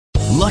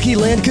Lucky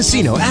Land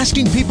Casino,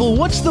 asking people,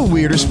 what's the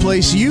weirdest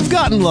place you've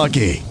gotten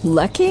lucky?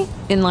 Lucky?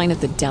 In line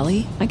at the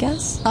deli, I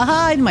guess?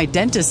 Aha, in my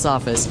dentist's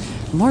office.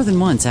 More than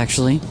once,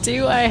 actually.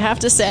 Do I have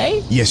to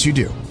say? Yes, you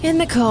do. In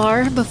the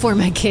car before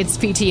my kids'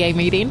 PTA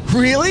meeting.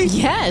 Really?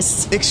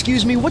 Yes.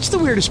 Excuse me, what's the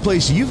weirdest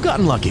place you've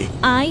gotten lucky?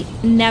 I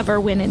never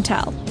win and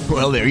tell.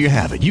 Well, there you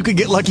have it. You can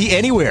get lucky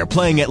anywhere,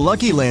 playing at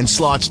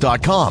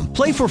LuckyLandSlots.com.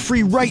 Play for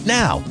free right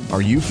now.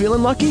 Are you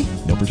feeling lucky?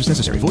 No purchase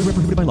necessary. Void where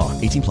prohibited by law.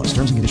 18 plus.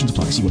 Terms and conditions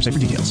apply. See website for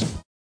details.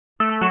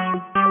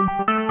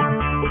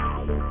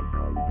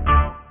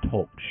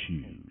 Talk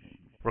shoes.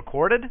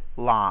 Recorded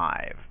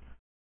live.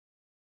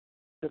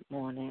 Good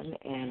morning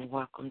and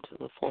welcome to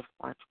the fourth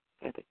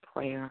Watch-Prophetic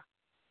prayer.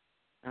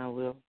 I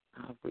will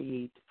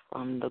read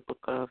from the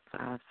book of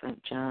St.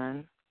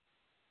 John.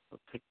 We'll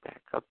pick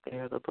back up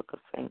there, the book of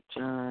St.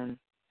 John,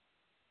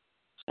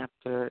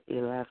 chapter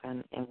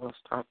 11, and we'll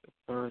start with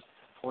verse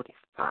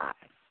 45.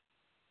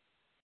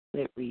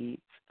 It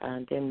reads,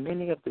 Then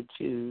many of the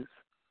Jews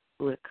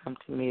who had come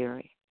to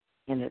Mary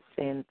and had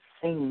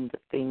seen the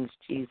things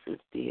Jesus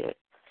did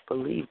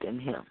believed in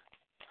him.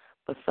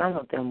 But some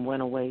of them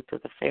went away to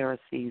the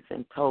Pharisees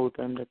and told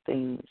them the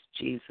things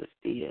Jesus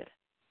did.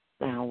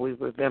 Now we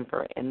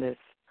remember in this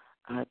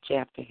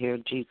chapter here,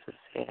 Jesus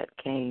had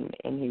came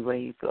and he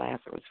raised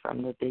Lazarus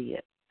from the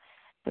dead.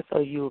 And so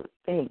you would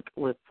think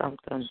with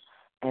something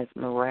as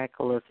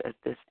miraculous as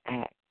this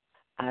act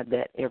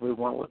that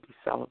everyone would be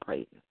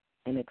celebrating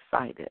and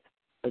excited.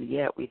 But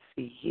yet we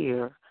see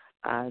here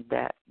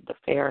that the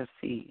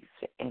Pharisees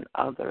and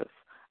others,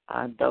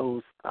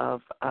 those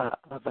of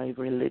a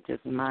religious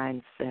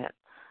mindset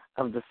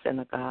of the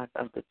synagogue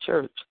of the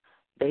church,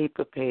 they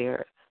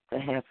prepared to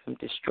have him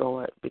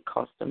destroyed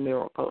because the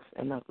miracles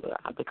and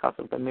because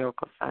of the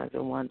miracle signs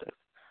and wonders.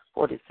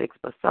 46.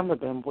 But some of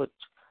them which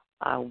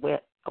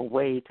went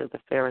away to the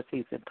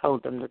Pharisees and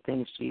told them the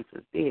things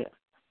Jesus did.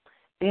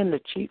 Then the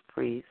chief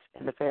priests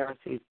and the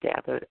Pharisees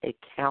gathered a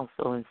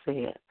council and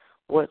said,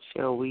 What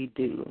shall we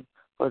do?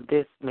 For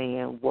this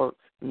man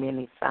works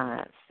many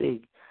signs.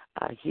 See,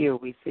 here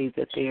we see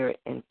that they're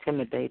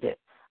intimidated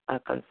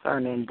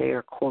concerning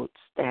their, quote,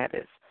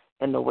 status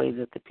and the way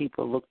that the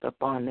people looked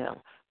upon them.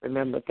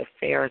 Remember, the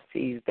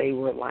Pharisees, they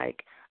were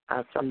like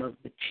some of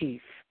the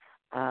chief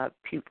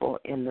people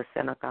in the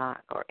synagogue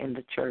or in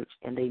the church,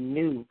 and they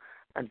knew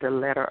the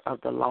letter of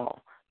the law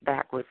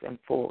backwards and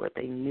forward.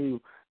 They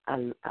knew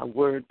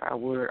word by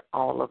word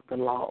all of the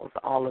laws,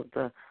 all of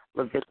the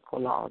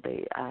Levitical law.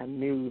 They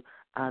knew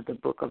the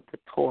book of the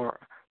Torah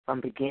from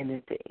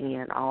beginning to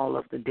end, all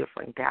of the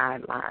different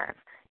guidelines,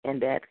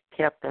 and that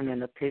kept them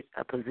in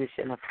a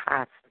position of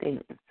high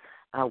esteem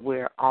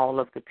where all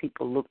of the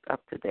people looked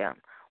up to them.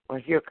 Well,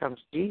 here comes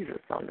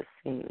Jesus on the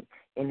scene,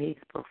 and he's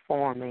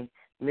performing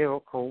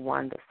miracle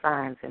wonder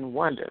signs and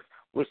wonders,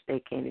 which they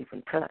can't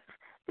even touch,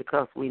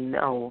 because we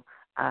know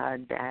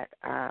that,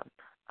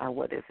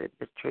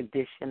 the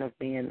tradition of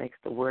man makes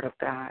the word of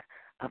God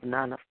of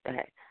none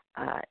effect.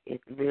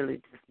 It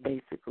really just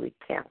basically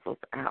cancels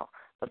out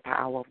the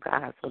power of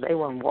God. So they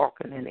weren't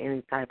walking in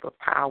any type of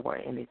power or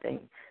anything.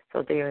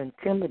 So they're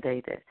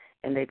intimidated,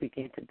 and they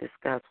begin to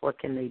discuss what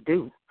can they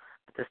do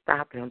to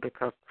stop him,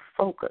 because the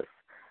focus,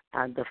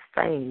 the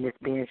fame is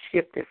being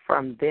shifted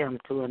from them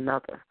to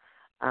another.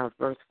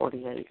 Verse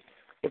 48,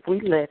 if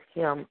we let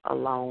him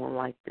alone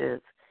like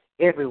this,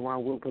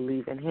 everyone will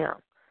believe in him,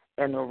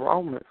 and the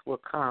Romans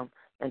will come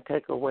and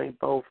take away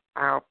both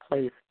our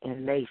place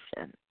and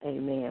nation.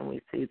 Amen.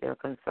 We see they're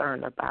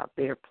concerned about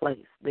their place,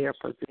 their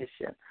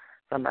position,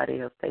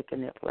 somebody else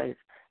taking their place.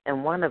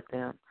 And one of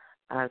them,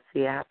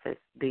 Caiaphas,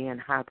 being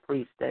high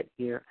priest that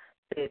year,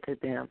 said to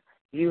them,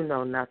 You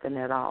know nothing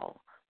at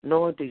all,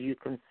 nor do you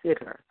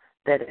consider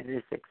that it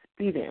is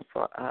expedient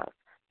for us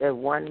that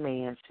one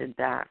man should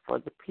die for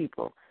the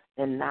people,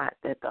 and not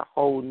that the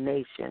whole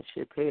nation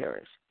should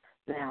perish.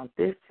 Now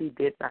this he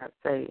did not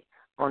say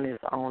on his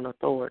own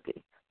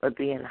authority, but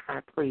being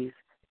high priest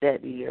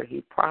that year,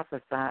 he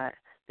prophesied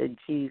that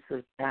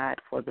Jesus died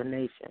for the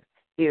nation.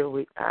 Here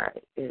we are.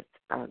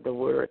 The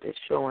word is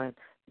showing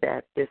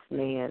that this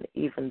man,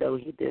 even though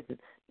he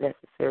didn't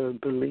necessarily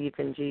believe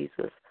in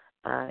Jesus,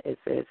 it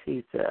says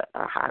he's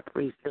a high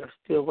priest. There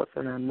still was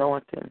an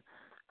anointing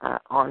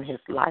on his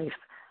life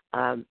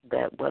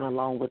that went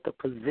along with the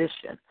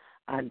position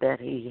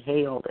that he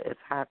held as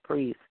high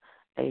priest.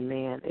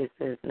 Amen. It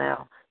says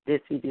now,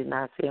 this he did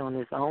not say on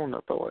his own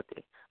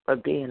authority,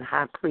 but being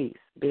high priest,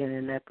 being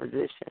in that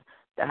position,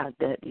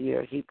 that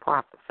year he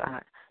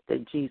prophesied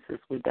that Jesus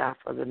would die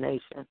for the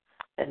nation,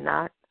 and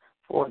not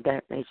for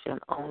that nation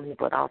only,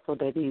 but also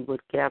that he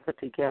would gather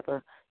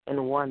together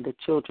in one the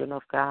children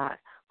of God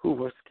who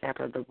were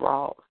scattered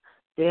abroad.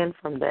 Then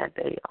from that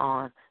day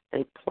on,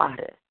 they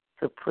plotted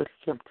to put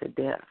him to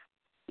death.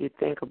 You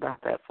think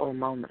about that for a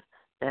moment,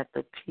 that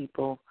the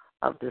people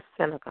of the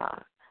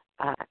synagogue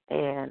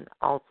and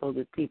also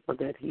the people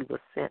that he was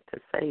sent to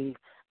save,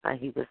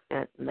 he was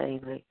sent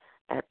mainly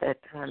at that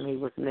time he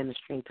was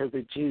ministering to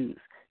the Jews.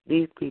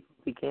 These people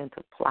began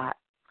to plot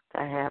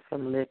to have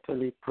him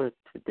literally put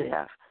to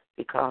death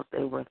because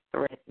they were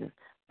threatened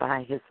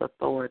by his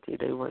authority.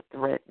 They were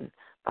threatened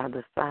by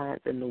the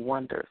signs and the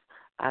wonders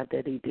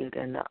that he did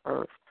in the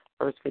earth.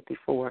 Verse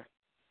 54.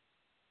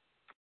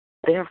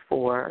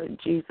 Therefore,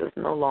 Jesus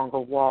no longer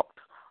walked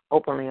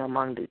openly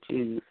among the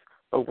Jews,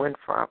 but went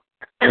from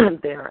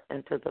there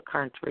into the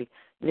country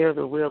near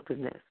the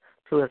wilderness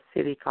to a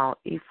city called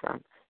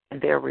Ephraim, and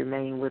there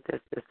remained with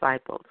his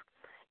disciples.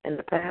 And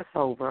the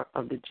Passover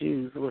of the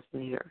Jews was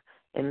near,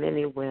 and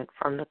many went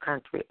from the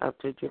country up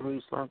to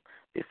Jerusalem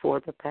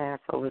before the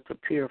Passover to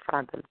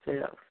purify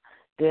themselves.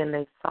 Then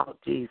they sought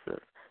Jesus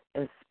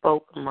and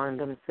spoke among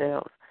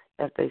themselves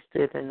as they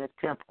stood in the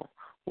temple.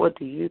 What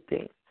do you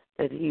think,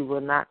 that he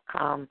will not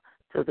come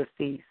to the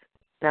feast?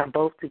 Now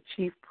both the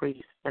chief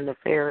priests and the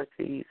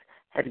Pharisees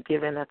had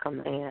given a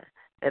command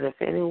that if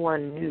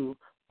anyone knew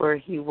where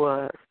he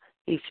was,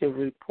 he should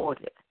report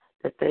it,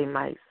 that they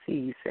might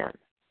seize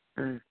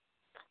him.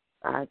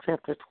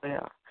 Chapter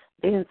 12.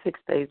 Then 6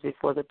 days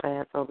before the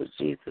Passover,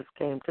 Jesus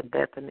came to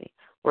Bethany,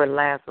 where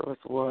Lazarus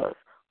was,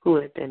 who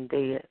had been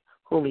dead,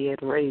 whom he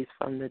had raised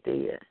from the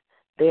dead.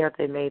 There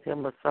they made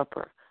him a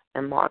supper,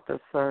 and Martha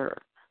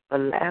served. But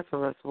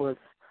Lazarus was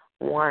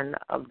one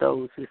of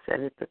those who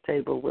sat at the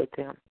table with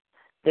him.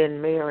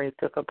 Then Mary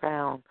took a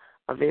pound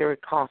of very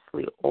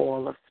costly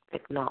oil of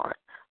spikenard,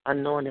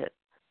 anointed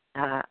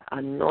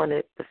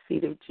the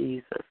feet of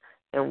Jesus,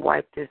 and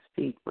wiped his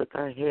feet with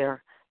her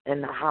hair,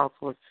 and the house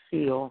was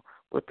filled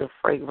with the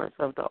fragrance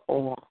of the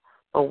oil.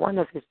 But one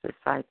of his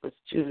disciples,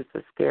 Judas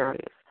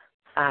Iscariot,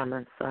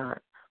 Simon's son,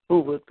 who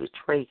would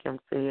betray him,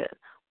 said,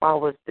 why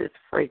was this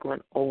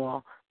fragrant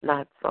oil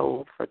not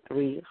sold for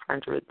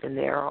 300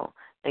 denarii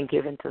and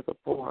given to the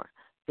poor?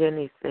 Then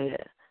he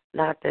said,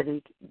 not that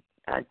he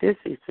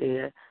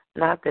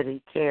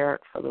cared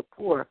for the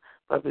poor,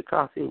 but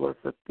because he was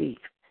a thief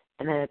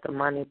and had the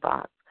money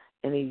box,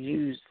 and he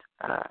used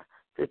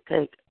to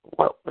take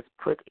what was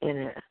put in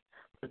it.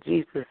 But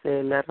Jesus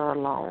said, let her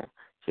alone.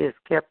 She has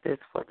kept this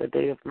for the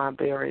day of my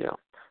burial.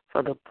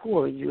 For the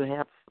poor you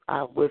have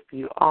with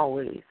you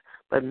always,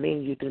 but me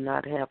you do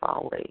not have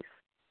always.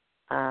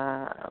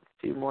 A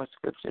few more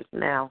scriptures.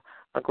 Now,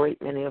 a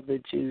great many of the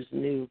Jews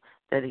knew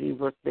that he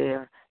was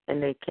there,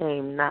 and they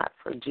came not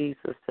for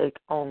Jesus' sake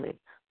only,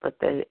 but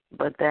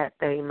that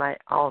they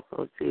might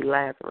also see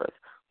Lazarus,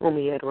 whom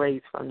he had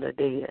raised from the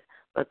dead.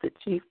 But the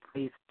chief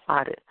priests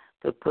plotted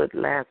to put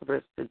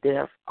Lazarus to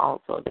death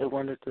also. They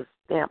wanted to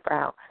stamp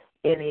out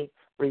any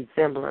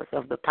resemblance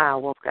of the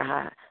power of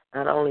God.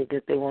 Not only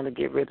did they want to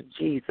get rid of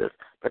Jesus,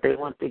 but they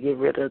wanted to get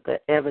rid of the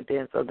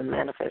evidence of the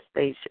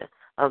manifestation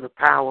of the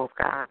power of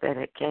God that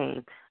had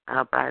came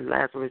by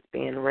Lazarus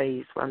being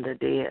raised from the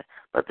dead.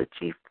 But the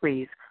chief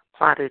priests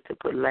plotted to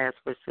put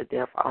Lazarus to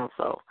death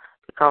also,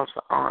 because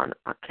on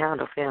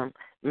account of him,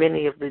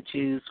 many of the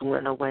Jews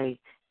went away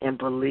and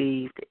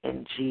believed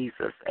in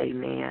Jesus.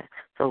 Amen.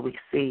 So we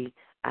see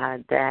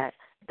that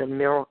the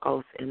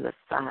miracles and the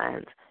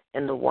signs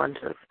and the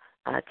wonders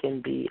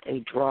can be a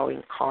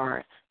drawing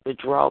card to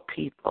draw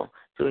people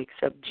to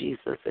accept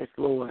Jesus as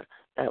Lord,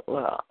 that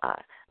will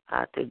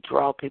to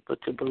draw people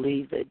to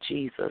believe that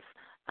Jesus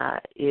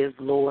is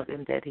Lord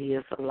and that he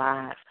is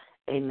alive.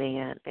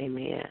 Amen.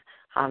 Amen.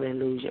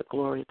 Hallelujah.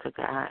 Glory to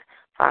God.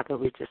 Father,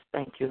 we just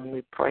thank you and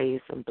we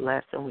praise and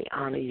bless and we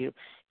honor you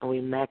and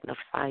we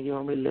magnify you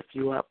and we lift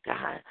you up,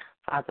 God.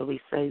 Father, we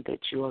say that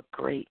you are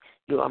great,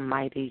 you are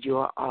mighty, you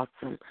are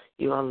awesome,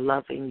 you are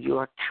loving, you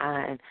are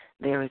kind.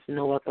 There is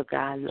no other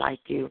God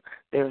like you.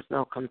 There is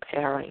no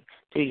comparing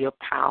to your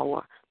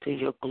power, to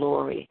your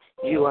glory.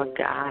 You are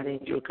God and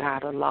you're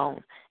God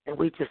alone. And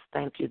we just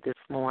thank you this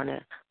morning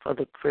for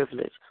the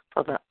privilege,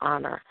 for the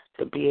honor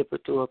to be able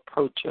to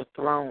approach your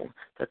throne,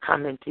 to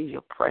come into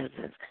your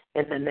presence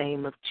in the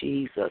name of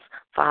Jesus.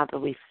 Father,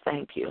 we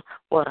thank you.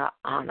 What an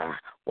honor,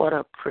 what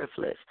a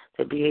privilege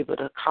to be able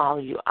to call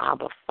you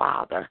Abba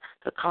Father,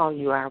 to call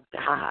you our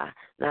God,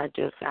 not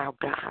just our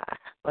God,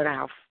 but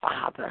our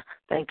Father.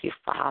 Thank you,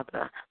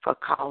 Father, for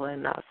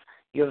calling us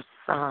your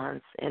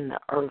sons in the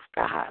earth,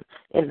 God.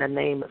 In the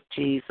name of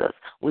Jesus,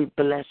 we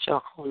bless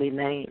your holy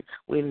name.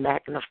 We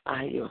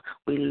magnify you.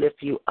 We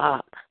lift you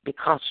up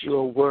because you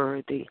are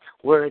worthy.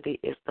 Worthy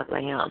is the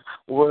Lamb.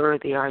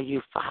 Worthy are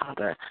you,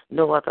 Father.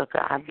 No other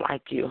God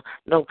like you.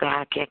 No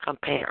God can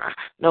compare.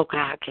 No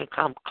God can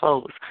come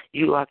close.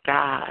 You are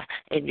God,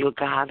 and you're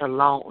God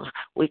alone.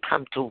 We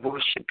come to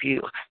worship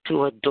you,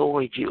 to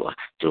adore you,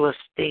 to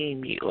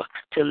esteem you,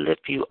 to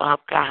lift you up,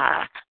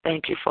 God.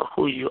 Thank you for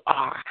who you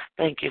are.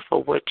 Thank you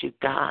for what you've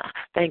done.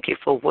 Thank you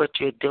for what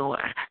you're doing.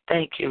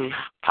 Thank you,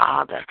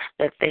 Father,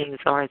 that things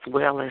are as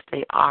well as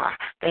they are.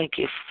 Thank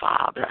you,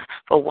 Father,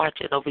 for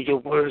watching over your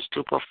words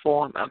to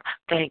perform them.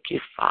 Thank you,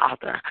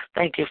 Father.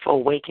 Thank you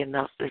for waking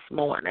us this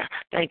morning.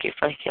 Thank you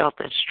for health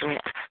and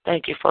strength.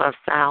 Thank you for a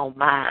sound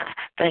mind.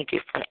 Thank you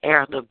for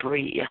air to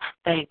breathe.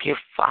 Thank you,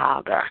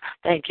 Father.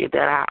 Thank you that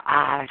our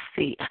eyes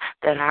see,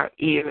 that our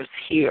ears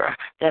hear,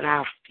 that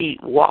our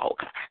feet walk,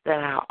 that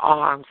our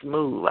arms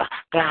move.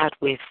 God,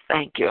 we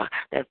thank you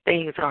that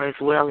things are as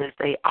well as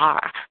they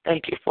are.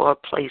 Thank you for a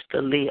place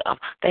to live.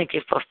 Thank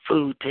you for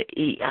food to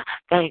eat.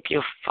 Thank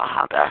you,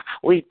 Father.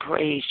 We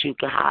praise you,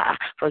 God,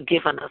 for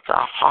giving us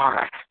a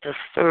heart to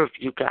serve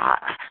you, God,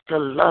 to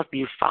love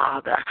you,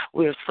 Father.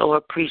 We're so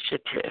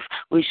appreciative.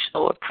 We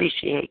so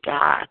appreciate,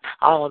 God,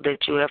 all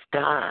that you have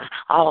done,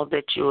 all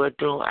that you are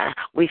doing.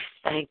 We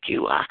thank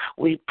you.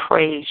 We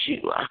praise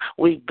you.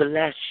 We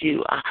bless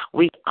you.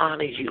 We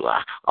honor you.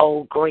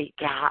 Oh, great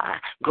God,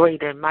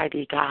 great and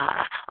mighty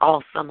God.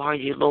 Awesome are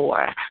you,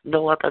 Lord.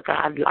 No other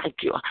God like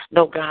you.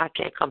 No God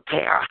can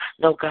compare.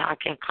 No God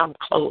can come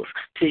close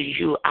to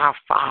you, our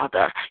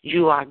Father.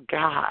 You are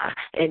God,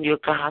 and you're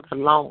God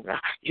alone.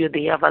 You're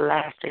the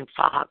everlasting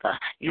Father.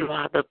 You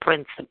are the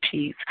Prince of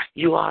Peace.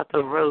 You are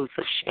the Rose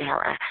of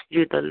Sharon.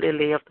 You're the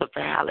lily of the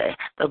valley,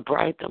 the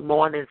bright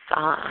morning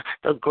sun,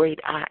 the great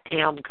I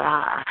am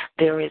God.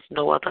 There is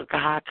no other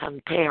God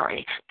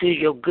comparing to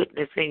your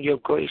goodness and your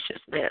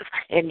graciousness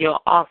and your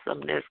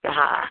awesomeness,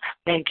 God.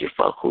 Thank you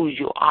for who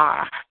you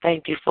are.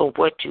 Thank you for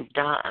what you've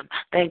done.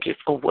 Thank you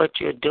for what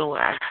you're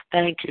doing.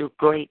 Thank you,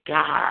 great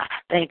God.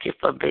 Thank you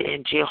for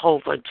being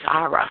Jehovah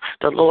Jireh,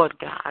 the Lord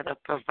God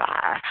of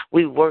provide.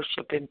 We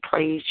worship and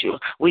praise you.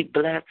 We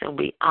bless and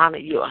we honor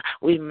you.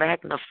 We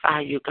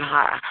magnify you,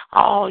 God.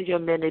 All your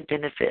many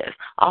benefits,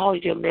 all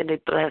your many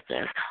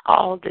blessings,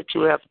 all that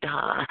you have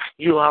done.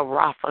 You are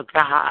Rapha,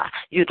 God.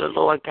 You the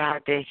Lord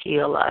God that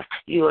heal us.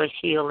 You are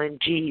healing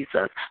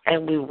Jesus,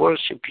 and we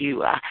worship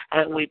you,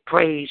 and we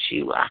praise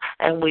you,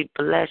 and we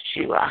bless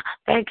you.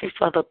 Thank you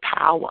for the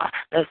power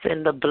that's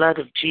in the blood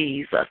of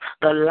Jesus,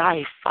 the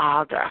life,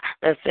 Father,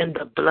 that's in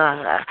the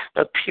blood,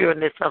 the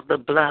pureness of the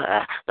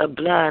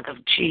blood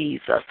of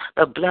Jesus,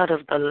 the blood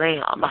of the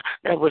Lamb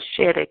that was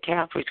shed at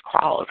Calvary's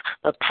cross,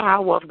 the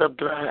power of the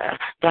blood.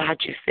 God,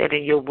 you said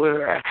in your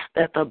word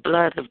that the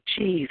blood of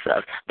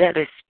Jesus, that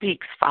it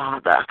speaks,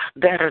 Father,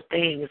 better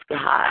things,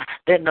 God,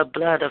 than the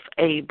blood of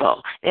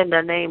Abel. In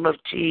the name of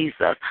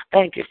Jesus,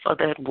 thank you for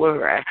that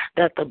word,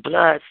 that the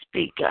blood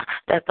speaks,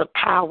 that the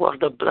power of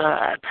the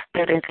blood,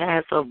 that it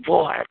has a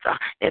voice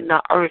in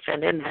the earth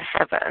and in the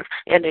heavens,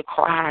 and it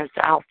cries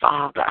out,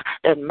 Father,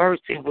 that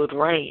mercy would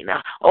reign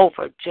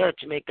over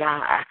judgment,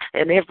 God,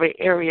 in every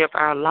area of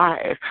our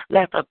lives.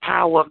 Let the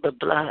power of the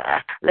blood,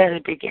 let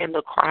it begin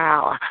to cry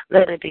out,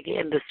 let it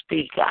begin to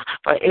speak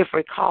for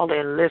every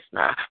calling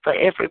listener, for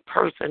every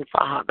person,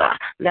 Father.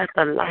 Let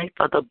the life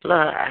of the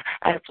blood,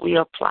 as we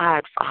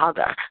applied,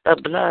 Father, the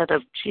blood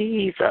of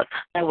Jesus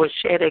that was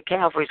shed at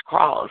Calvary's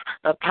cross,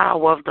 the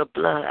power of the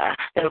blood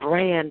that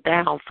ran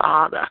down,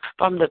 Father,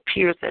 from the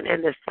piercing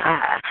in the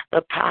side,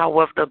 the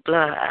power of the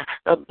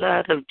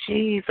blood of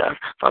Jesus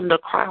from the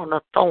crown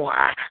of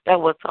thorn that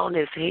was on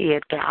his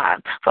head,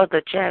 God, for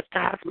the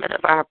chastisement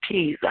of our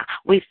peace.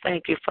 We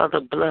thank you for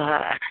the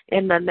blood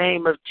in the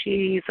name of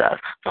Jesus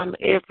from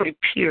every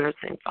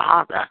piercing,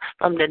 Father,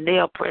 from the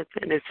nail prints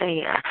in his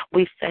hand.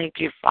 We thank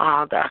you,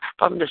 Father,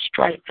 from the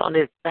stripes on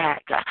his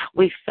back.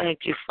 We thank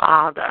you,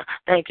 Father.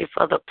 Thank you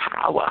for the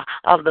power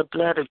of the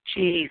blood of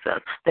Jesus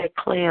that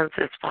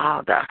cleanses,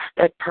 Father,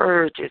 that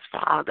purges,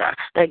 Father,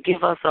 that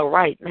give us a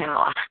right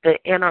now to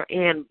enter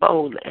in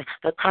boldly,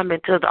 to come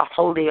into the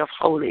Holy of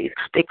Holies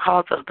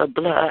because of the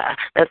blood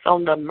that's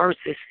on the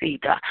mercy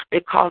seat,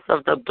 because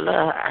of the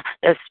blood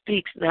that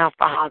speaks now,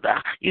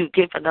 Father. You've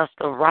given us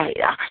the right.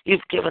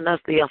 You've given us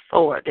the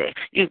authority.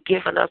 You've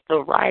given us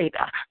the right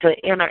to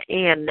enter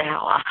in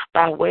now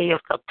by way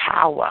of the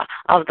power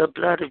of the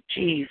blood of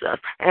Jesus.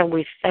 And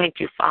we thank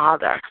you,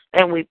 Father,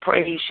 and we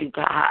praise you,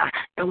 God,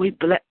 and we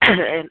bless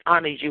and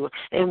honor you,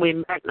 and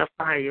we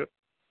magnify you.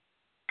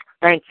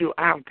 Thank you,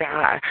 our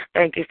God.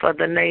 Thank you for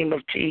the name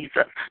of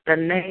Jesus, the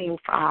name,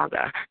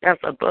 Father, that's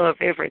above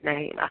every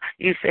name.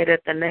 You said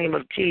at the name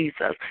of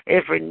Jesus,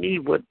 every knee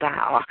would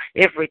bow,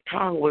 every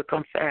tongue would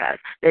confess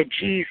that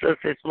Jesus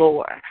is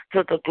Lord,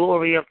 to the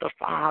glory of the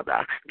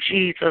Father.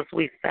 Jesus,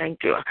 we thank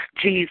you.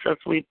 Jesus,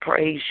 we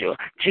praise you.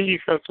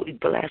 Jesus, we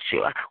bless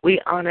you. We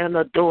honor and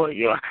adore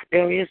you.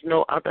 There is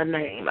no other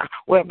name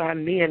whereby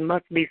men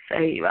must be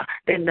saved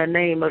than the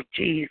name of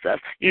Jesus.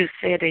 You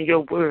said in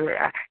your word,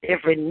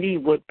 every knee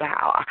would bow,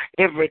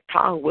 every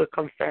tongue will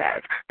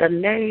confess the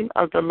name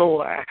of the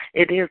Lord.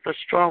 It is a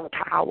strong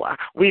tower.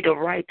 We, the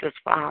righteous,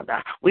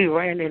 Father, we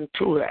ran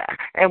into it,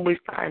 and we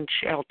find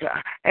shelter,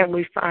 and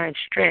we find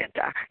strength.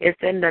 It's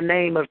in the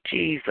name of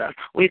Jesus.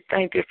 We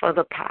thank you for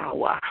the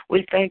power.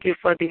 We thank you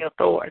for the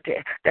authority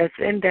that's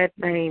in that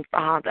name,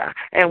 Father,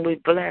 and we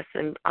bless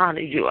and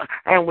honor you,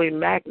 and we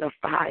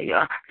magnify you.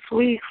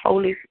 Sweet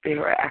Holy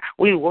Spirit,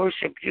 we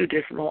worship you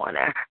this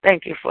morning.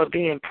 Thank you for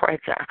being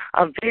present,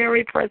 a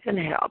very present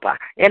help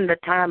in in the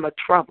time of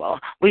trouble.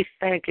 We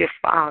thank you,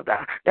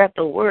 Father, that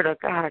the word of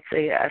God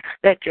says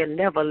that you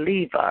never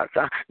leave us,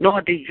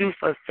 nor do you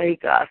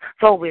forsake us.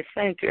 So we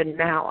thank you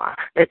now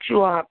that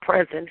you are a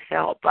present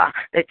help,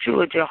 that you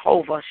are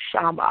Jehovah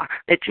Shammah,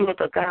 that you are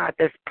the God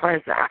that's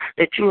present,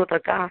 that you are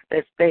the God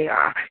that's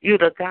there. You're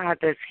the God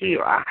that's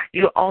here.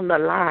 You're on the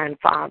line,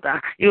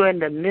 Father. You're in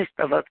the midst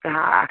of us,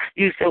 God.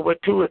 You said where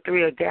two or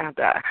three are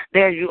gathered,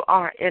 there you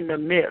are in the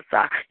midst.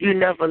 You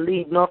never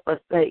leave nor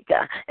forsake.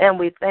 And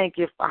we thank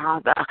you,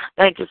 Father.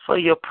 Thank you for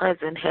your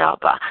present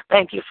help.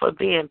 Thank you for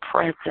being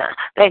present.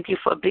 Thank you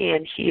for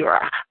being here.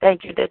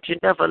 Thank you that you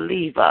never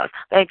leave us.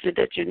 Thank you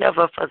that you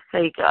never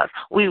forsake us.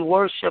 We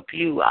worship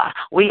you.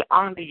 We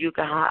honor you,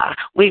 God.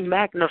 We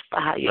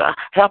magnify you.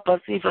 Help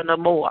us even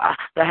more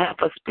to have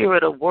a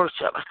spirit of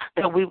worship,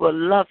 that we will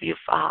love you,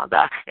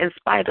 Father, in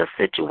spite of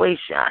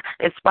situation,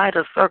 in spite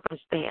of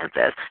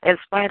circumstances, in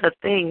spite of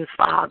things,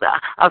 Father,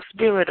 a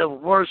spirit of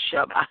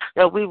worship,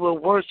 that we will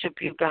worship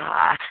you,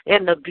 God,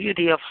 in the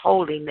beauty of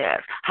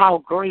holiness. How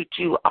great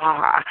you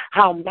are,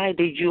 how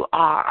mighty you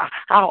are,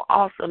 how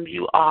awesome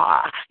you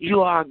are.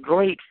 You are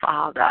great,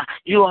 Father.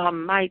 You are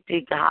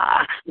mighty,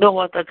 God. No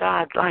other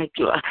God like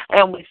you.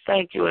 And we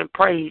thank you and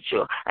praise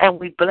you, and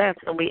we bless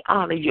and we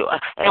honor you,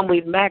 and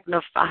we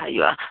magnify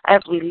you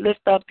as we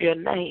lift up your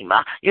name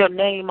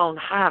on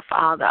high,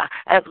 Father.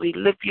 As we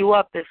lift you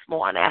up this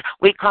morning,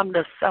 we come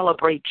to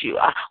celebrate you.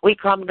 We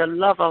come to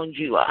love on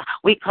you.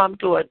 We come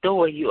to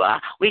adore you.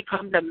 We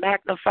come to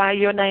magnify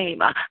your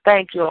name.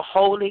 Thank you,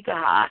 holy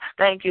God.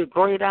 Thank you,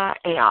 great I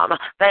am.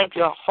 Thank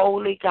you,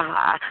 holy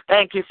God.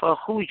 Thank you for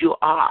who you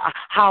are.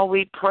 How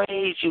we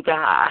praise you,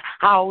 God.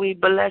 How we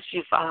bless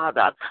you,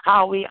 Father.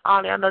 How we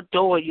honor and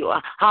adore you.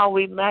 How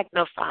we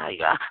magnify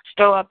you.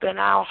 Stir up in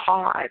our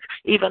hearts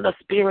even the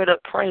spirit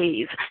of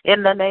praise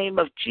in the name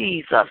of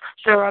Jesus.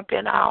 Stir up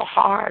in our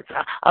hearts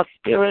a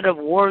spirit of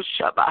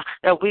worship,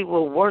 that we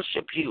will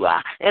worship you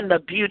in the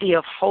beauty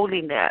of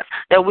holiness,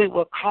 that we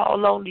will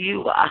call on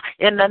you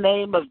in the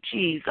name of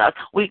Jesus.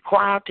 We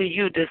cry out to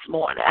you this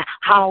morning,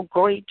 how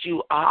great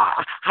you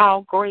are,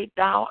 how great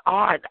thou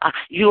art.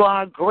 You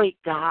are great,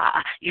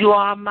 God. You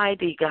are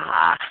mighty,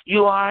 God.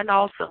 You are an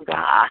awesome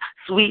God.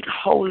 Sweet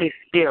Holy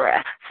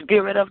Spirit,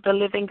 Spirit of the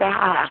living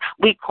God,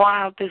 we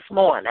cry out this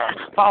morning,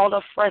 fall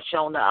afresh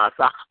on us,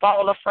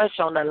 fall afresh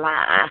on the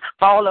line,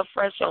 fall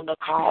afresh on the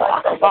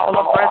call, fall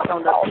afresh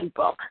on the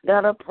people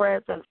that are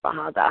present,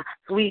 Father.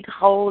 Sweet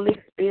Holy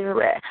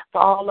Spirit,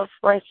 fall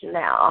afresh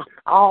now,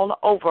 all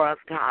over us,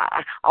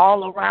 God,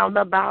 all around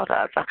about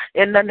us,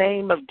 in the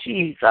name of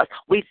Jesus.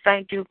 We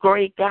thank you,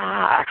 great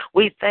God.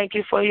 We thank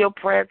you for your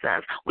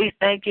presence. We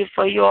thank you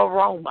for your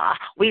aroma.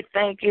 We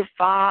thank you,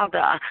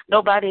 Father.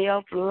 Nobody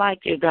else like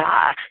you,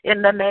 God.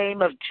 In the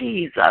name of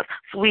Jesus,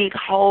 sweet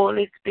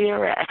Holy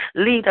Spirit,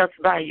 lead us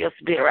by your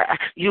Spirit.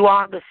 You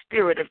are the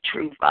Spirit of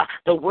truth.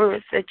 The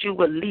word said you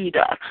will lead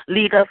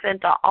us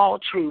into all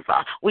truth.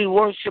 We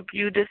worship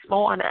you this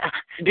morning,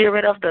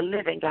 Spirit of the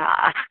living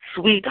God.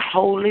 Sweet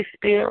Holy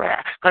Spirit,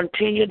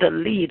 continue to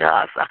lead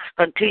us,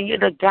 continue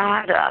to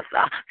guide us,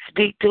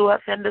 speak to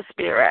us in the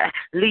Spirit,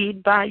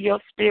 lead by your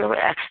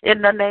Spirit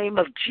in the name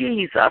of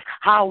Jesus.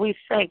 How we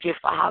thank you,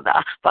 Father,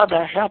 for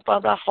the help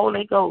of the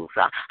Holy Ghost.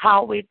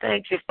 How we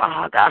thank you,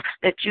 Father,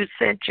 that you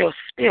sent your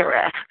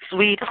Spirit,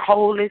 sweet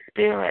Holy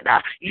Spirit.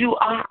 You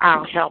are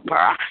our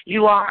helper.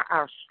 You are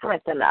our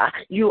strengthener.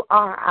 You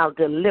are our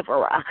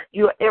deliverer.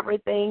 You're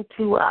everything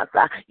to us.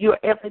 You're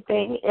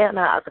everything in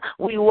us.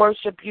 We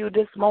worship you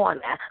this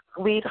morning.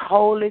 Sweet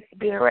Holy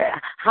Spirit,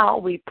 how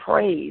we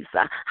praise,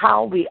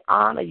 how we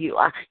honor you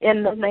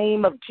in the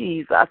name of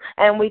Jesus.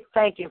 And we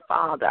thank you,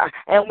 Father.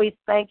 And we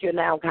thank you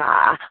now,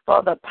 God,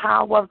 for the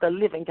power of the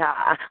living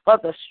God, for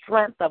the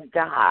strength of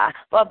God,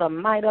 for the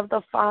might of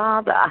the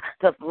Father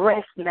to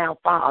rest now,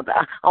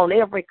 Father, on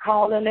every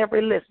call and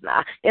every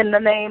listener. In the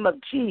name of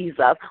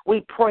Jesus,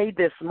 we pray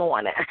this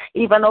morning,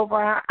 even over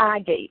our eye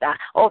gate,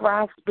 over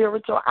our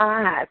spiritual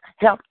eyes.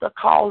 Help the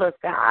callers,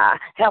 God.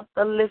 Help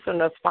the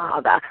listeners,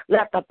 Father.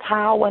 Let the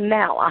power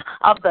now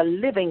of the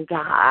living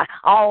God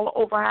all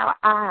over our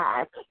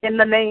eyes. In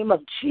the name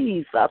of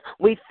Jesus,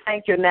 we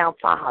thank you now,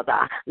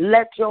 Father.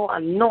 Let your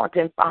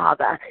anointing,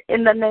 Father,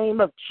 in the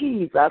name of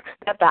Jesus,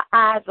 that the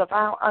eyes of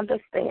our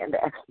understanding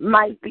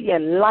might be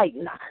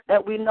enlightened,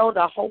 that we know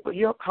the hope of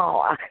your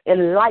call.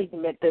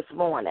 Enlightenment this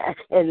morning.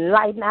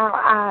 Enlighten our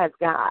eyes,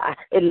 God.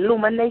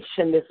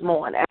 Illumination this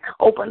morning.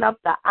 Open up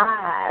the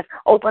eyes.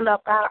 Open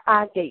up our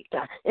eye gate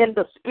in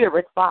the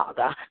Spirit,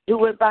 Father.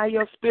 Do it by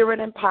your Spirit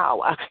and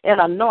power,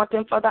 and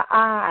anointing for the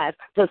eyes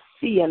to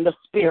see in the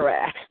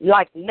Spirit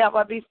like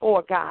never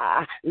before,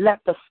 God. Let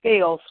the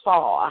scales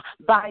fall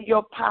by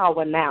your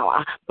power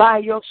now, by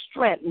your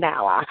strength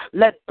now.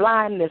 Let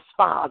blindness,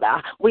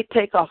 Father, we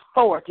take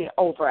authority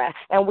over it,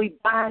 and we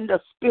bind the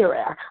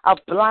spirit of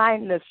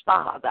blindness,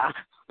 Father.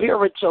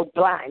 spiritual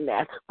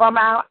blindness from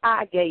our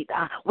eye gate.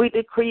 We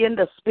decree in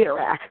the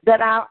spirit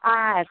that our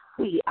eyes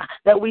see,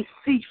 that we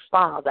see,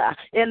 Father,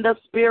 in the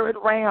spirit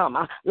realm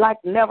like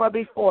never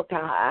before,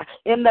 God.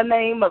 In the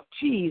name of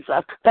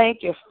Jesus,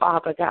 thank you,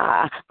 Father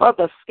God, for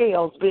the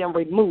scales being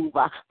removed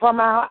from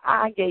our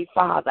eye gate,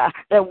 Father,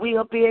 that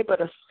we'll be able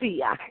to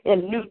see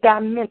in new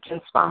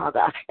dimensions,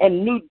 Father,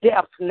 and new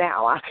depths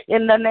now.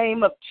 In the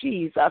name of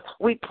Jesus,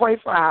 we pray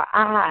for our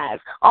eyes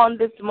on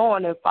this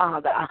morning,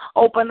 Father.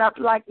 Open up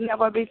like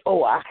never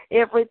before.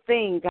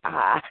 Everything,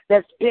 God,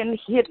 that's been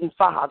hidden,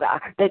 Father,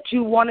 that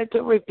you wanted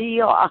to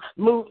reveal,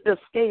 move the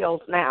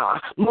scales now.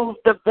 Move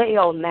the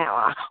veil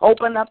now.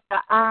 Open up the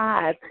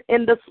eyes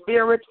in the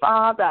spirit,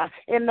 Father,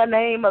 in the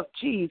name of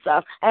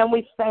Jesus. And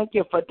we thank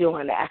you for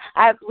doing that.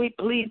 As we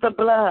plead the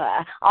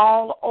blood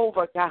all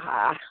over,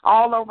 God,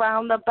 all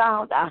around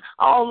about,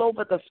 all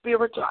over the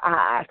spiritual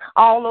eyes,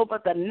 all over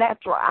the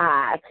natural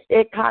eyes.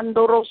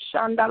 Ekandoro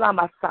Shandala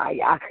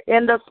Messiah.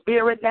 In the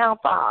spirit now,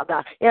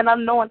 Father, in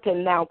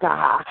anointing now,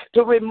 God,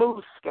 to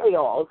remove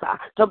scales,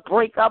 to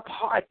break up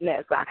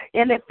hardness,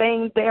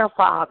 anything there,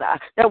 Father,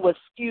 that would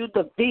skew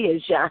the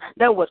vision,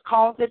 that would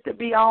cause it to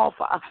be off.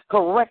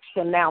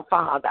 Correction now,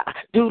 Father.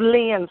 Do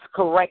lens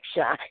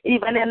correction,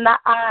 even in the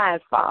eyes,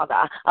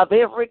 Father, of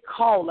every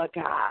caller,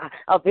 God,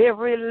 of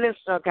every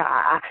listener,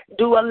 God.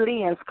 Do a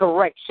lens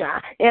correction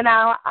in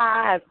our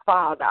eyes,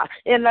 Father.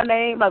 In the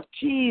name of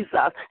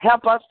Jesus,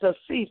 help us to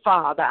see,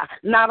 Father,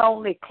 not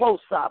only close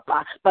up,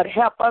 but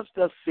help us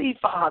to see,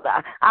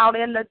 Father, out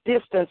in the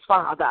distance,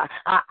 Father.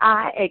 Our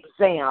eye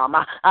exam,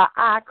 our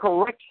eye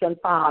correction,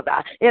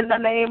 Father. In the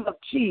name of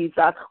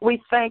Jesus,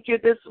 we thank you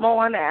this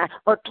morning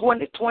for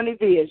 2020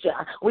 vision.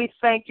 We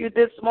thank you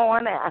this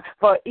morning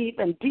for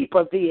even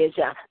deeper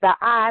vision, the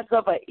eyes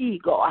of an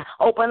eagle.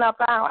 Open up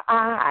our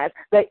eyes,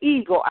 the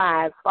eagle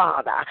eyes,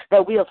 Father,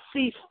 that we'll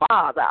see,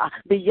 Father,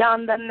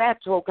 beyond the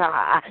natural,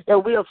 God,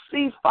 that we'll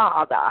see,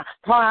 Father,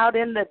 far out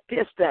in the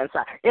distance.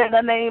 In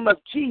the name of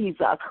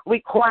Jesus,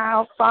 we cry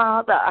out,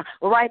 Father,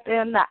 right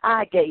there in the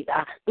eye gate.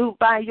 Do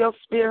by your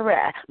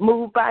spirit,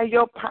 move by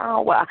your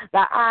power,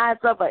 the eyes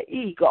of an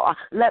eagle.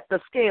 Let the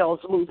scales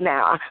move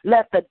now.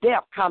 Let the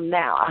depth come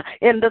now.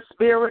 In the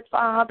spirit,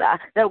 Father,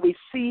 that we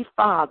see,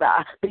 Father,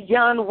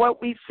 beyond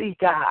what we see,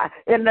 God,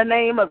 in the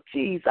name of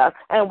Jesus.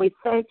 And we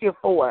thank you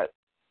for it.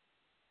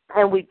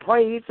 And we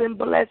praise and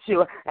bless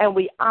you, and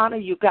we honor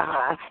you,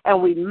 God,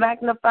 and we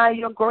magnify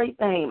your great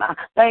name.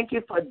 Thank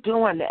you for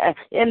doing it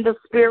in the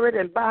spirit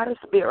and by the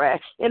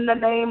spirit. In the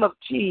name of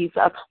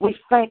Jesus, we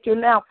thank you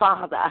now,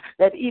 Father,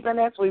 that even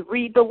as we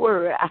read the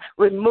word,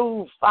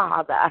 remove,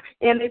 Father,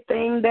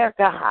 anything there,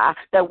 God,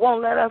 that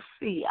won't let us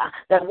see,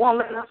 that won't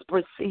let us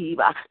perceive,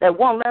 that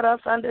won't let us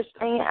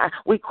understand.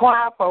 We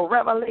cry for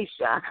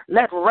revelation.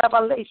 Let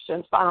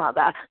revelation,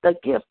 Father, the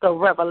gift of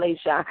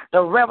revelation,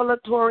 the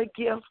revelatory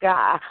gifts,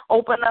 God,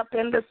 open up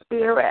in the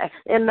spirit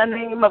in the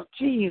name of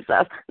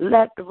Jesus.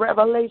 Let the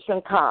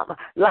revelation come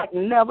like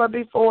never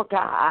before,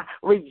 God.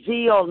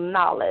 Reveal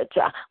knowledge,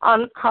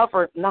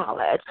 uncovered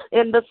knowledge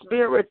in the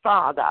spirit,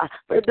 Father,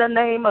 in the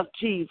name of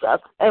Jesus.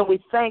 And we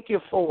thank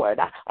you for it.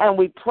 And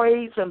we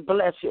praise and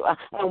bless you.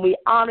 And we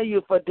honor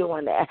you for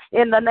doing that.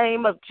 In the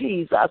name of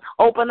Jesus,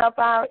 open up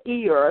our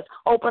ears.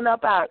 Open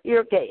up our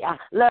ear gate.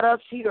 Let us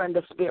hear in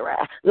the spirit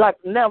like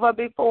never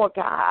before,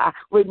 God.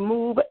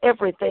 Remove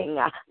everything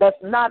that's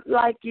not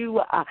like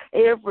you,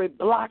 every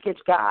blockage,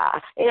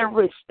 God,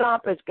 every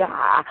stoppage,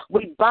 God,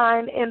 we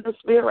bind in the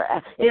spirit,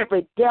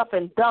 every deaf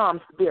and dumb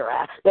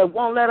spirit that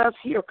won't let us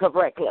hear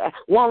correctly,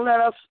 won't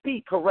let us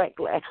speak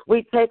correctly.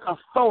 We take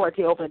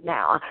authority over it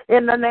now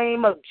in the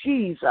name of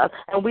Jesus,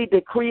 and we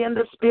decree in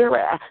the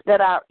spirit that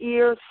our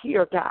ears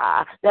hear,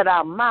 God, that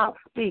our mouth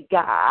speak,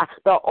 God,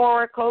 the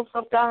oracles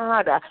of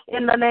God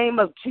in the name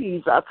of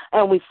Jesus,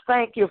 and we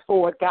thank you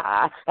for it,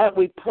 God, and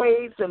we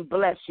praise and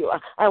bless you,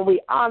 and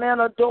we honor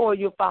and adore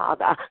you,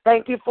 Father.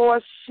 Thank you for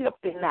a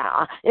shifting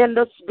now in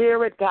the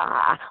spirit,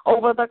 God,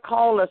 over the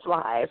caller's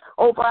lives,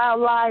 over our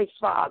lives,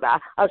 Father,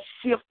 a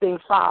shifting,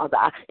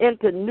 Father,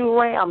 into new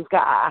realms,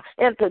 God,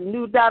 into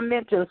new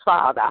dimensions,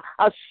 Father,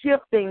 a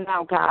shifting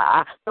now,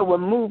 God, that will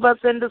move us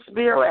in the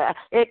spirit,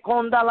 that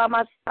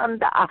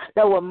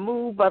will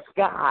move us,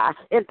 God,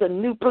 into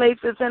new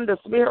places in the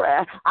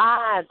spirit,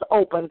 eyes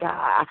open,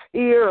 God,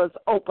 ears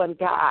open,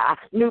 God,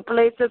 new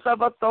places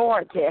of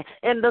authority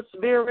in the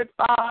spirit,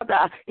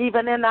 Father,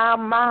 even in our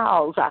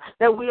mouths,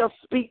 that we'll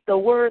speak the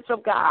words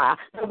of God,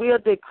 that we'll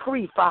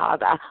decree,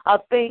 Father, a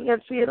thing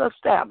and see it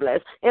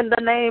established. In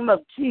the name of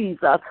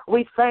Jesus,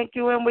 we thank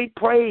you and we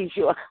praise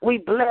you. We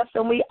bless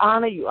and we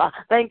honor you.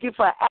 Thank you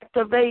for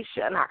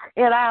activation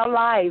in our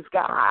lives,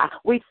 God.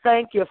 We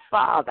thank you,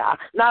 Father,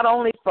 not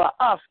only for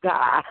us,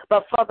 God,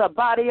 but for the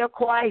body of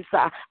Christ.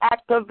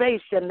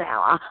 Activation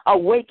now.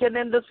 Awaken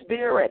in the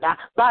spirit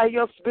by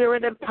your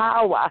spirit and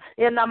power.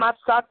 In the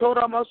Masato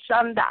Romo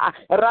Shanda,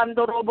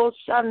 Rando Robo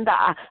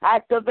Shanda.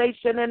 Activate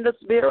activation in the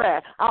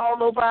spirit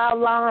all over our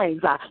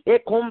lives.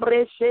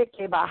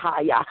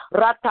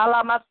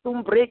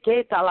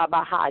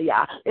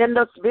 In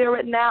the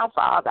spirit now,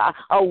 Father,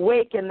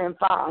 awakening,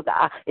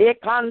 Father.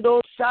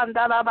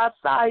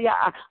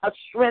 A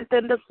strength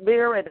in the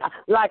spirit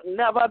like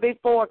never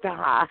before,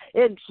 God.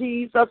 In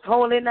Jesus'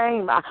 holy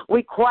name,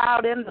 we cry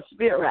out in the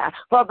spirit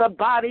for the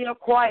body of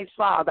Christ,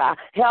 Father.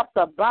 Help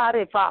the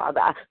body,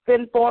 Father.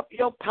 Send forth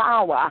your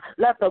power.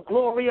 Let the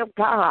glory of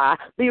God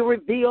be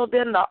revealed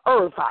in the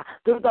earth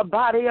through the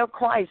body of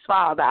Christ,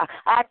 Father.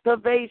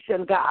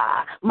 Activation,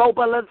 God.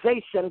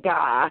 Mobilization,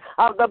 God,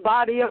 of the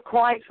body of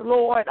Christ,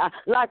 Lord,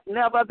 like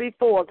never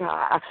before,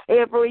 God.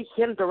 Every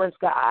hindrance,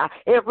 God,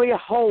 every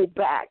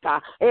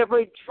holdback,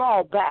 every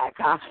drawback,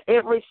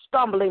 every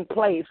stumbling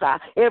place,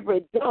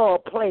 every dull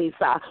place,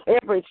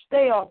 every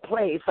stale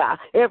place,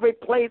 every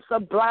place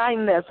of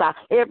blindness,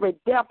 every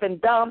deaf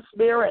and dumb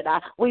spirit,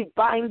 we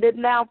bind it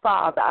now,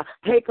 Father.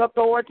 Take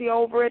authority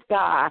over it,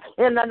 God,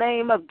 in the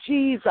name of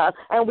Jesus,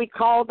 and we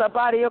call the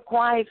body of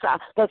Christ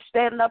to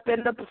stand up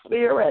in the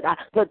spirit,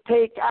 to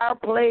take our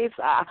place,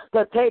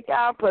 to take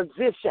our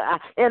position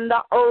in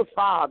the earth,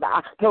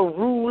 Father, to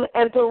rule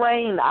and to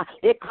reign.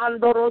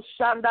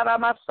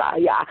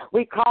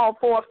 We call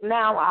forth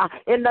now,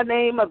 in the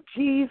name of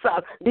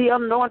Jesus, the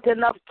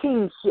anointing of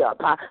kingship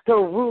to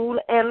rule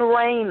and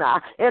reign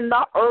in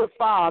the earth,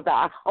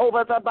 Father,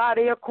 over the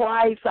body of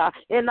Christ,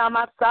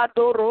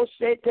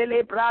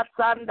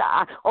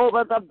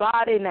 over the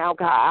body now,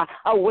 God.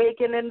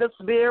 Awaken in the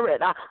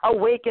spirit,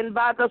 awaken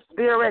by the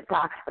spirit.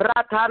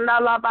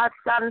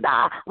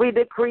 We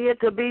decree it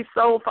to be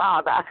so,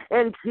 Father,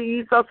 in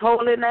Jesus'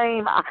 holy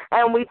name.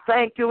 And we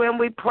thank you and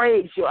we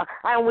praise you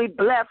and we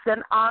bless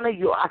and honor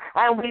you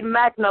and we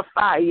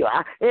magnify you.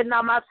 In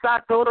our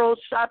Sunday,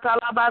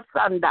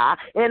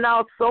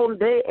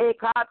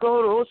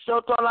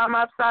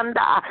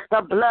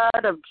 the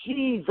blood of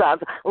Jesus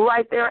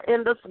right there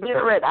in the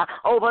spirit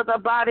over the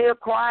body of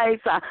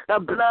Christ, the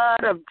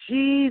blood of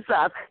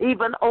Jesus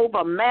even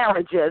over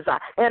marriages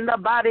in the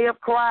body of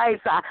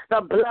Christ,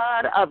 the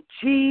blood of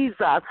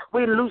Jesus.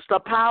 We loose the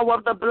power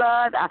of the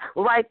blood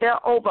right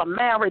there over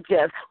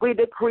marriages. We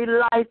decree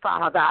life,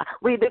 Father.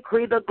 We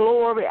decree the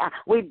glory.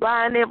 We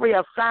bind every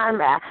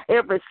assignment,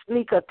 every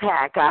sneak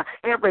attack,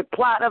 every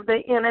plot of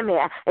the enemy,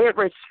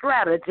 every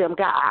stratagem,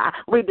 God.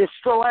 We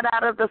destroy it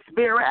out of the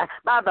spirit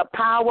by the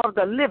power of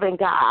the living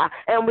God.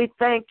 And we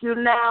thank you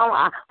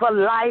now for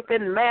life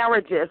in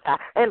marriages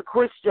and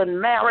Christian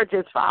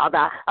marriages,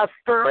 Father. A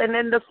stirring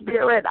in the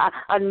spirit,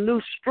 a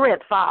new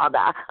strength,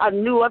 Father. A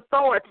new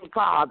authority,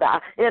 Father.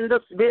 In the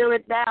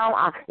spirit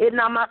now,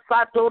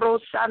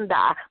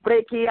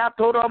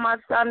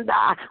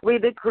 we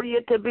decree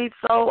it to be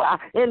so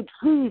in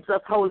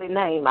Jesus' holy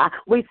name.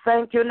 We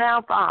thank you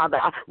now, Father.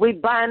 We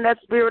bind that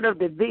spirit of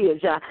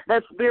division,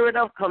 that spirit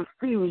of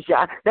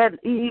confusion, that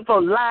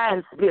evil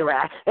lying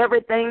spirit,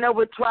 everything that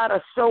would try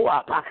to show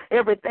up,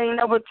 everything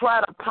that would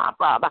try to pop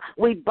up.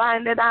 We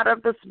bind it out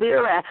of the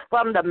spirit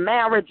from the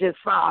marriages,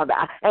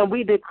 Father, and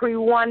we decree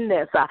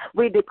oneness.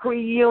 We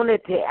decree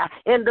unity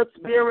in the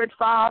spirit,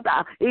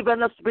 Father, even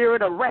the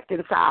spirit of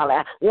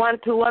reconciling one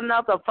to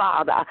another,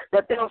 Father,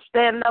 that they'll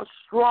stand up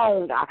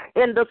stronger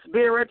in the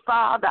spirit,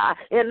 Father,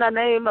 in the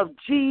name of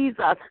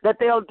Jesus, that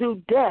they'll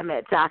do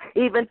damage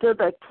even to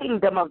the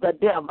kingdom of the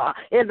devil.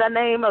 In the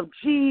name of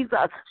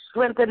Jesus,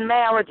 strengthen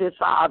marriages,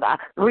 Father.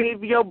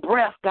 Breathe your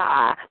breath,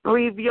 God.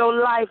 Breathe your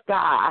life,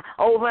 God,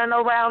 over and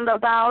around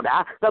about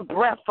the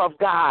breath of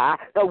God,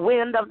 the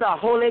wind of the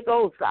Holy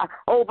Ghost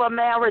over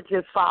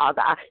marriages,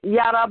 Father.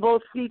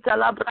 Yarabosita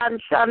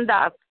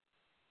labranchanda.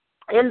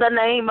 In the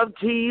name of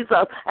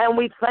Jesus, and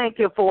we thank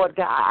you for it,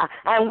 God,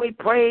 and we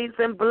praise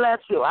and bless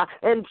you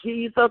in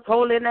Jesus'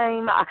 holy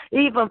name,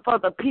 even for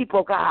the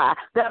people, God,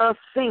 that are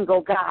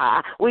single,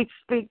 God. We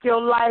speak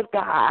your life,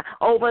 God,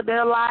 over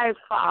their lives,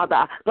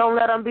 Father. Don't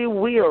let them be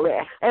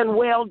weary and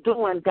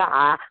well-doing,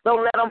 God.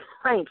 Don't let them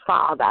faint,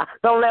 Father.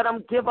 Don't let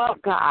them give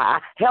up,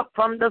 God. Help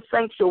from the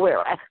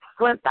sanctuary.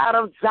 Strength out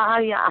of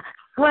Zion.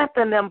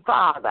 Strengthen them,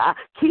 Father.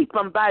 Keep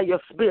them by your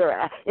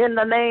spirit. In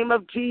the name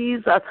of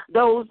Jesus,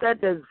 those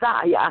that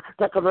desire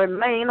to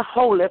remain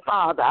holy,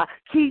 Father,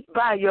 keep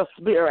by your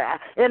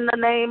spirit. In the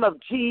name of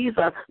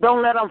Jesus,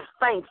 don't let them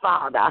faint,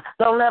 Father.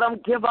 Don't let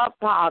them give up,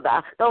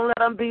 Father. Don't let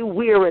them be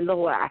weary,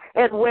 Lord,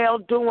 and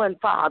well-doing,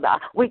 Father.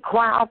 We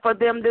cry out for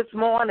them this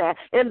morning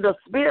in the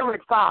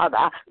spirit,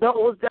 Father,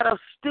 those that have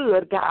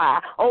stood,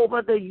 God,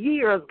 over the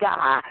years,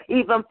 God,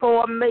 even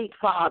for a mate,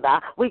 Father.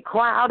 We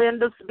cry out in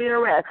the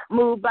spirit,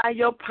 move by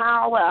your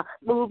power,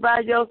 move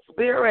by your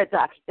spirit.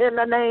 In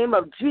the name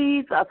of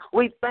Jesus,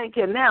 we thank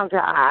you now,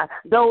 God.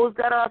 Those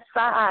that are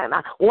assigned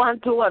one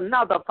to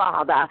another,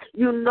 Father,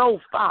 you know,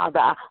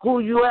 Father, who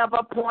you have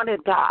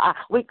appointed, God.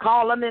 We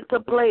call them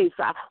into place.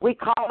 We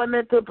call them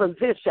into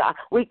position.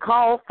 We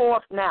call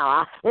forth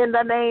now in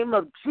the name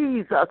of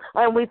Jesus,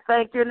 and we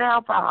thank you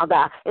now,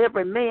 Father.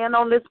 Every man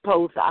on this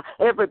post,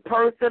 every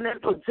person in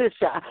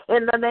position,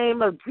 in the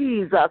name of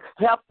Jesus,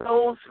 help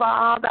those,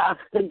 Father,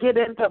 to get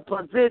into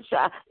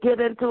position, get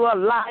get into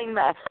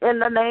alignment in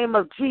the name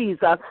of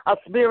Jesus, a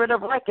spirit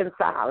of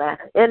reconciling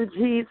in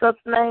Jesus'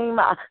 name,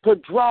 to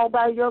draw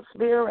by your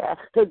spirit,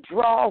 to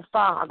draw,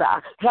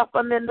 Father. Help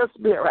them in the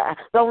spirit.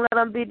 Don't let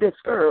them be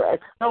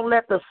discouraged. Don't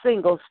let the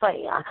singles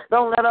fail.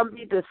 Don't let them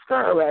be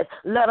discouraged.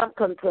 Let them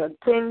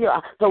continue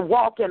to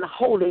walk in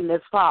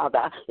holiness,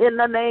 Father, in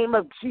the name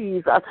of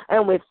Jesus.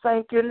 And we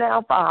thank you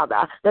now,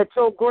 Father, that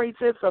your grace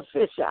is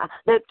sufficient,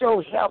 that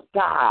your help,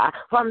 God,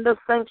 from the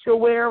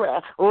sanctuary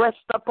rest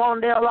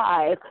upon their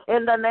lives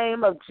in the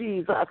name of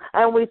Jesus.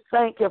 And we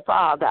thank you,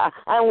 Father,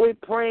 and we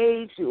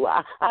praise you,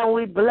 and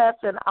we bless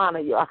and honor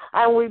you,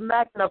 and we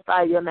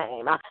magnify your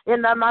name.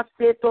 In the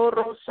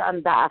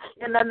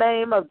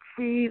name of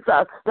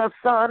Jesus, the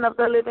Son of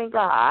the living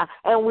God,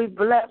 and we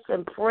bless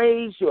and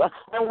praise you,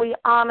 and we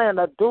honor and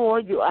adore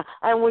you,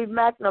 and we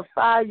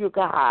magnify you,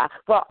 God,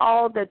 for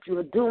all that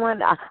you're doing,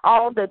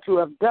 all that you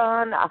have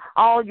done,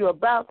 all you're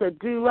about to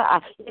do.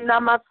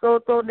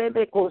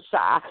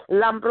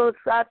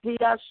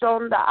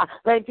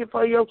 Thank you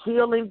for your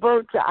healing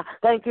virtue.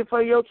 Thank you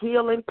for your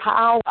healing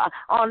power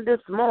on this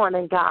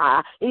morning,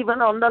 God.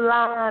 Even on the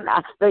line,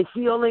 the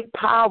healing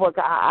power,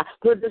 God,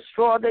 to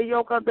destroy the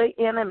yoke of the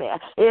enemy.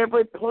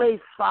 Every place,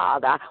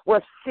 Father,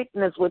 where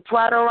sickness would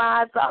try to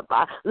rise up,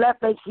 let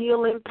the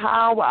healing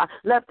power,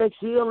 let the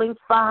healing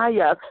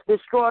fire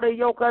destroy the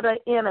yoke of the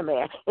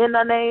enemy. In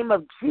the name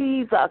of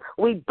Jesus,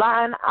 we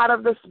bind out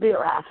of the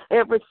spirit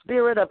every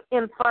spirit of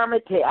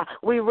infirmity.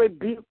 We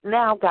rebuke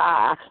now,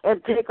 God,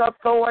 and take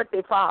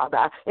authority,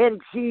 Father, in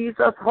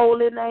Jesus'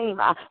 holy name.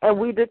 And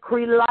we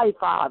decree life,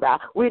 Father.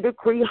 We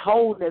decree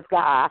wholeness,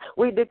 God.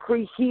 We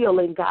decree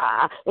healing,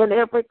 God, in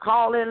every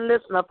call-in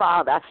listener,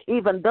 Father,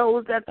 even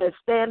those that are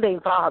standing,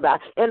 Father,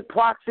 in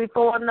proxy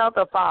for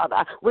another,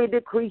 Father. We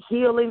decree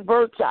healing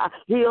virtue,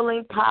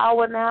 healing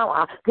power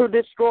now to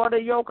destroy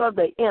the yoke of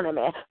the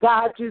enemy.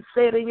 God, you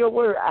said in your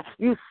word,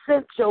 you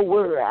sent your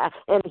word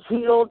and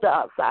healed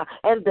us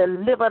and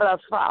delivered us,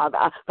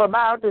 Father, from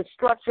our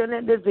destruction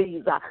and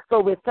disease. So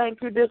we thank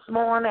you this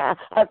morning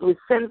as we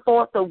send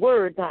forth the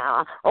word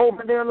now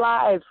over their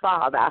lives,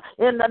 Father,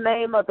 in the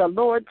name of the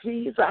Lord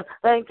Jesus.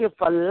 Thank you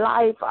for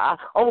life,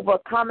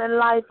 overcoming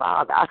life,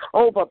 Father,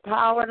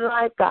 overpowering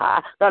life,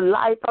 God, the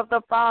life of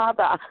the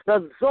Father,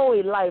 the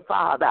Zoe life,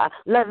 Father.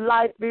 Let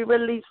life be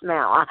released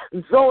now.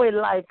 Zoe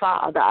life,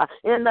 Father,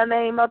 in the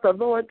name of the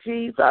Lord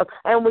Jesus.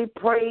 And we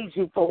praise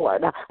you for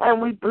it.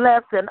 And we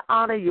bless and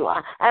honor you.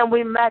 And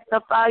we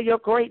magnify your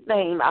great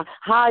name.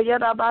 How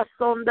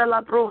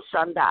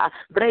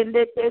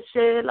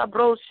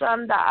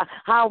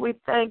we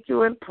thank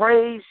you and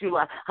praise you.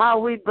 How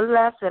we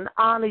bless and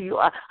honor you.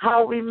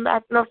 How we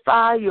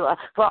magnify you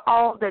for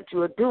all that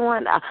you are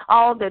doing,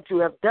 all that you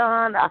have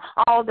done,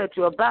 all that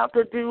you're about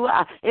to do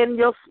in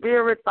your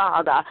spirit,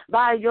 Father,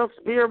 by your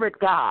spirit,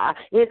 God.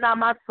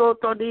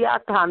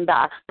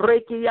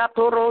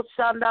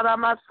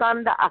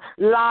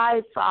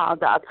 Life,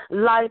 Father,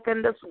 life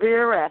in the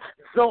spirit,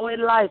 Zoe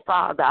life,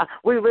 Father.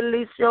 We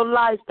release your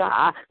life,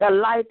 God, the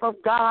life of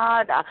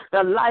God,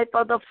 the life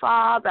of the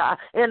Father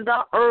in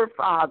the earth,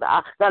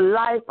 Father, the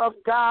life of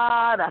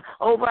God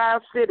over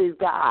our cities,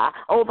 God,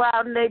 over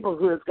our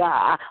neighborhoods,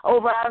 God,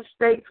 over our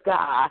states,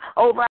 God,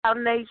 over our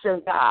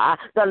nation, God,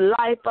 the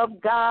life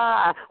of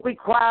God. We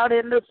cry out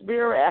in the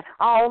spirit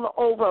all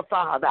over,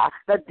 Father,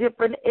 the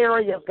different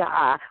areas,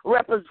 God,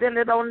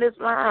 represented on this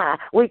line.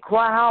 We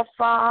cry out,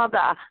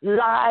 Father,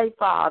 life,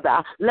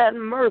 Father. Let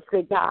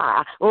mercy,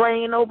 God,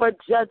 reign over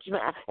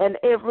judgment in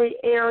every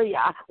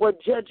area where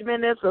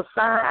judgment is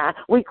assigned.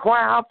 We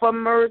cry out for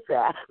mercy.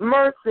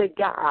 Mercy,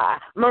 God.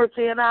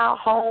 Mercy in our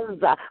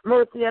homes.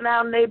 Mercy in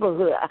our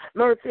neighborhood.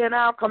 Mercy in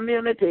our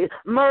communities.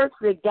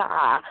 Mercy,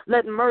 God.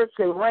 Let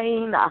mercy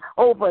reign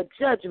over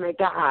judgment,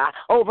 God,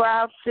 over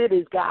our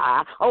cities,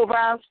 God, over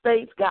our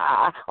states,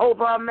 God,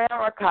 over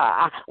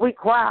America. We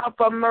cry out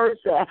for mercy.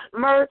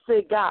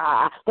 Mercy,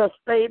 God, to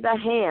stay the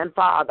hand,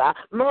 Father.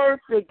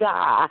 Mercy,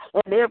 God,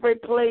 in every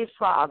place,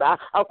 Father,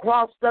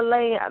 across the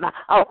land,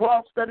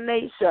 across the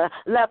nation.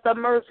 Let the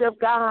mercy of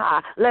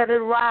God, let it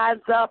rise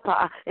up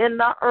in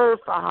the earth,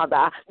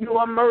 Father. You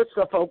are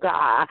merciful,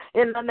 God.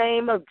 In the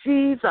name of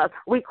Jesus,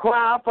 we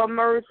cry for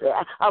mercy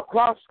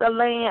across the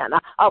land,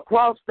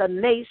 across the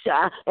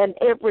nation, and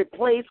every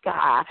place,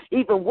 God,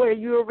 even where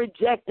you're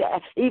rejected,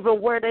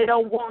 even where they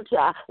don't want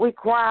you. We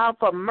cry out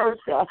for mercy.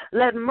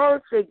 Let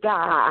mercy,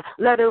 God,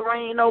 let it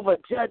reign over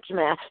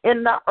judgment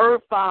in the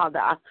earth,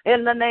 Father,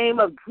 in the name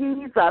of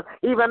Jesus,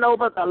 even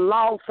over the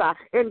lost,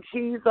 in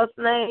Jesus'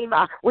 name.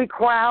 We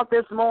cry out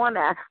this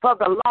morning for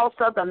the loss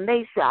of the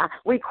nation.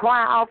 We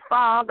cry out,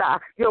 Father,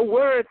 your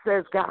word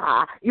says,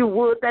 God, you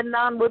would that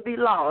none would be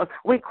lost.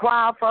 We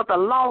cry out for the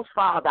lost,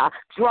 Father.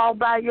 Draw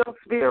by your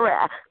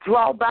spirit.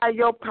 Draw by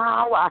your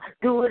power.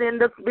 Do it in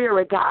the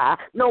spirit, God.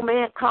 No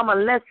man come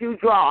unless you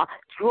draw.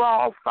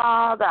 Draw,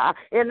 Father,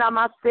 in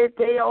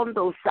Amasete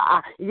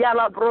Ondosha,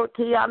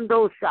 Yalabroti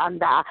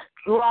Andoshanda.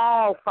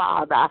 draw,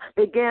 Father.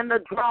 Begin to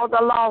draw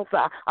the lost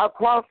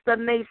across the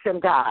nation,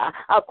 God,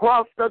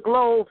 across the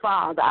globe,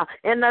 Father.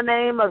 In the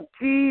name of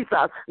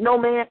Jesus, no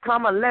man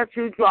come unless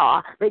you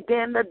draw.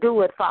 Begin to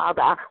do it,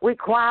 Father. We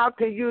cry out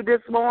to you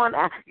this morning.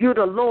 You,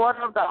 the Lord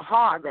of the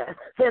harvest.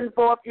 Send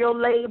forth your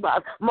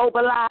laborers.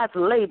 Mobilize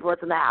laborers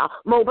now.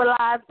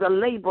 Mobilize the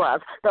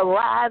laborers. The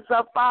rise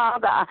up,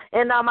 Father.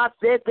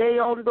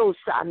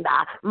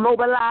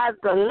 Mobilize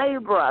the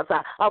laborers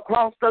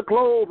across the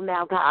globe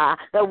now, God,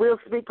 that we'll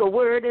speak a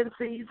word in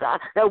season,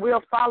 that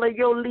we'll follow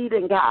your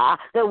leading, God,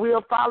 that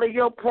we'll follow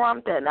your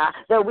prompting,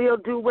 that we'll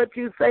do what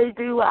you say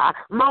do.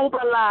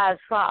 Mobilize,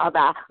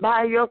 Father,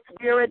 by your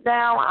spirit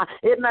now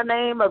in the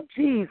name of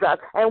Jesus,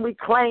 and we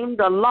claim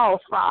the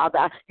lost,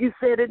 Father. You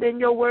said it in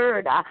your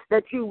word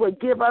that you would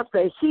give us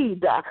the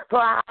heed for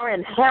our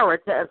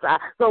inheritance.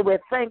 So we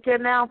thank you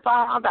now,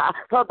 Father,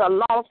 for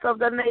the loss of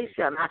the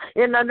nation.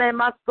 In the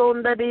name of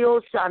Sunda de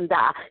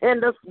Oshanda, in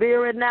the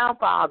spirit now,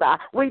 Father,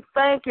 we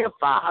thank you,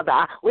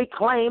 Father. We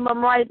claim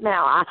them right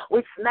now.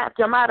 We snatch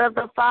them out of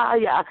the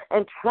fire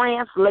and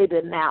translate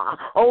it now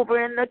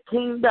over in the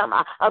kingdom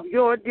of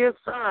your dear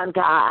Son,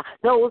 God.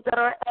 Those that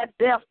are at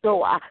death's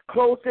door,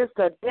 closest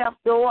to death's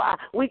door,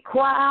 we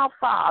cry out,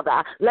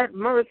 Father, let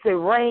mercy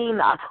reign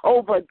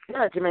over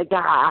judgment,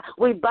 God.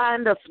 We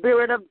bind the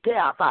spirit of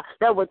death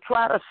that would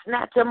try to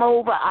snatch them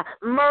over.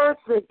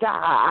 Mercy,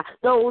 God.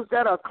 Those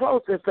that are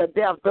closest to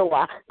death's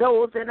door,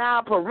 those in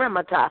our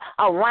perimeter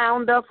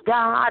around us,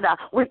 God,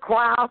 we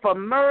cry out for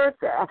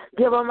mercy.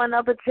 Give them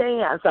another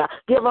chance.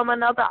 Give them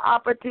another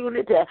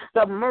opportunity.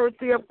 The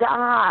mercy of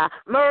God.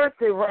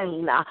 Mercy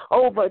reign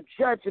over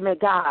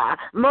judgment, God.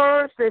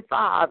 Mercy,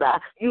 Father.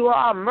 You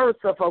are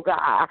merciful,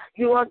 God.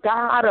 You are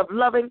God of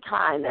loving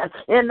kindness.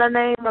 In the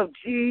name of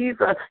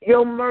Jesus,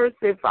 your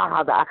mercy,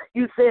 Father,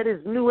 you said is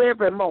new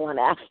every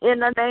morning. In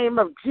the name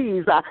of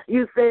Jesus,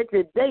 you said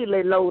you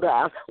daily load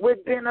us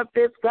with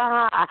benefits,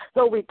 God.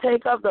 So we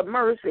take up the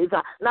mercies,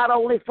 not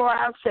only for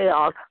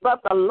ourselves,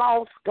 but the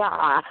lost,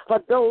 God, for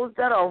those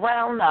that are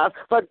around us,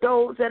 for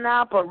those in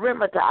our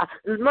perimeter.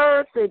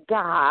 Mercy,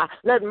 God.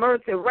 Let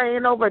mercy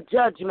reign over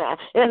judgment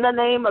in the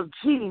name of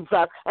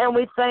Jesus. And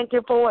we thank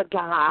you for it,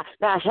 God.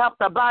 Now help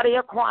the body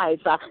of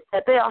Christ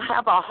that they'll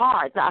have a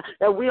heart, that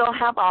we'll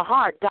have a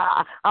heart,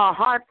 God, a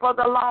heart for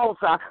the lost,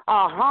 a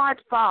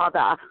heart,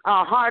 Father,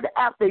 a heart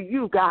after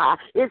you, God.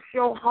 It's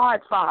your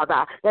heart,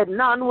 Father, that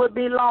none would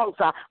be lost,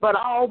 but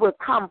all would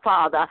come,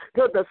 Father,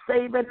 to the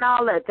saving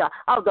knowledge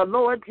of the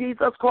Lord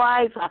Jesus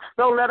Christ.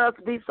 Don't let us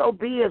be so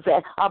busy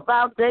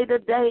about day to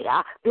day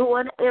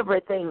doing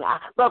everything,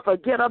 but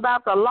forget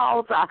about the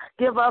lost.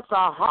 Give us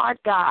a heart,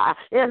 God,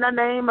 in the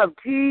name of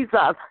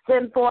Jesus.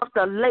 Send forth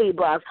the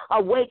laborers.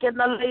 Awaken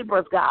the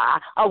laborers,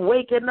 God.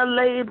 Awaken the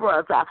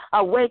laborers.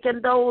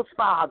 Awaken those,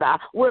 Father,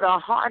 with a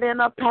heart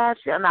and a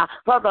passion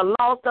for the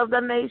lost of the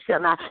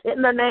nation.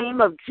 In the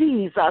name of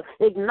Jesus,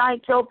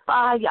 ignite your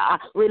fire.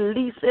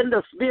 Release in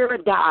the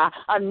spirit, God,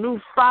 a new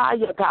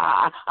fire,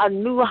 God, a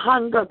new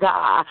hunger,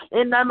 God.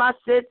 In the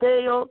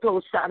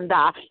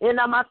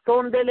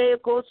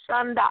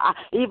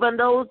even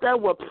those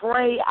that will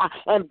pray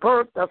and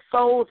birth the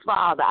souls,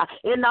 Father.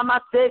 In the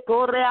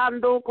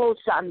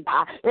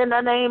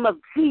name of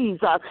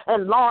Jesus,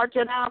 enlarge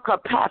in our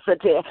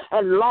capacity,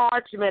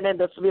 enlargement in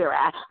the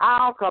spirit,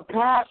 our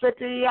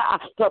capacity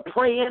to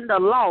pray in the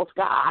lost,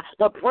 God,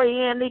 to pray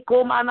in the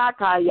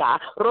Kumanakaya,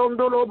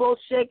 Rondolobo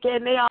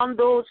Shekene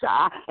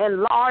Andosa,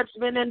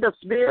 enlargement in the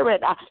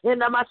spirit, in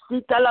the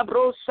Masita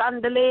Labro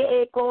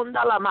Shandele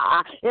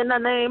Ekondalama, in the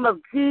name of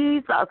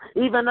Jesus,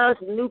 even a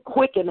new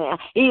quickening,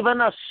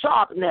 even a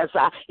sharpness,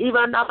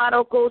 even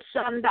Namaroko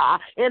Shanda,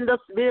 in the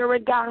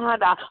spirit,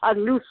 God, a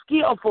new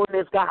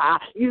skillfulness, God.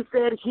 You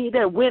said he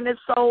that winneth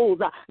souls,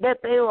 that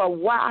they are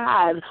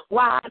wise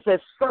as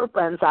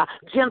serpents,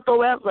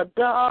 gentle as a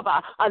dove,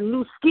 a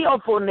new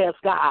skillfulness,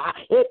 God.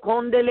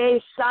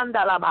 Ekondele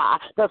Shandalaba,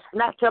 to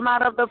snatch them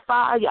out of the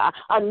fire,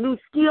 a new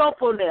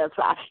skillfulness,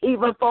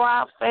 even for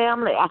our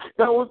family,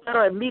 those that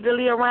are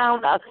immediately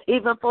around us,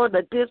 even for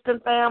the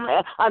distant family,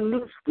 a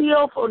new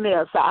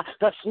skillfulness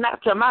to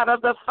snatch them out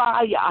of the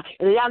fire.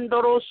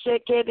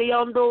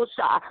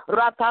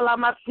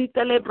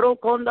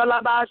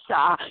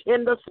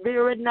 In the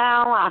spirit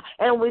now,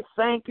 and we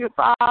thank you,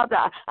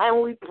 Father,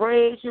 and we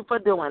praise you for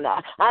doing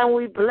that, and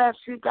we bless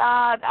you,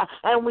 God,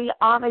 and we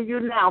honor you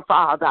now,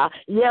 Father.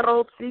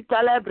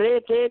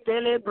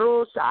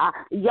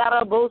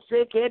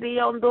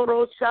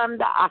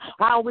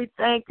 How we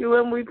thank you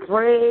and we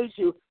praise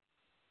you.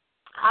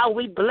 How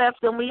we bless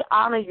and we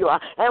honor you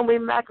and we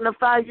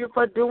magnify you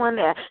for doing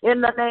that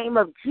in the name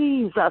of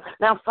Jesus.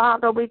 Now,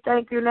 Father, we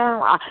thank you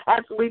now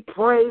as we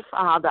pray,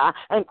 Father,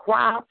 and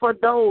cry out for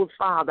those,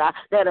 Father,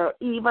 that are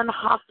even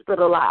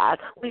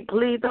hospitalized. We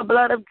plead the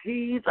blood of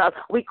Jesus.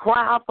 We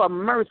cry out for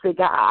mercy,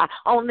 God,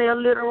 on their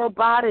literal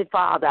body,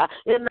 Father.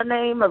 In the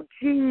name of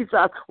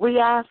Jesus, we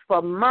ask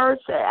for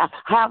mercy.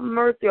 Have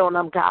mercy on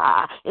them,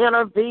 God.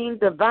 Intervene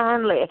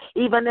divinely,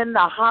 even in the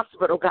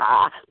hospital,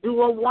 God.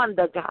 Do a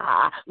wonder,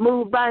 God.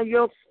 Move move by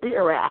your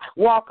spirit.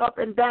 Walk up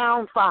and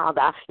down,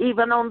 Father,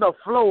 even on the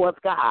floors,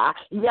 God.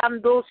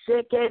 Yando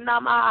sheke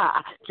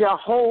nama,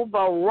 Jehovah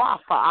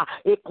Rapha,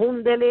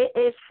 ikundele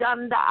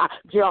eshanda,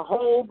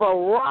 Jehovah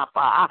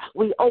Rapha.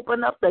 We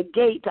open up the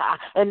gate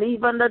and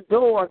even the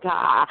door,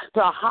 God,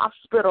 to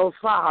hospitals,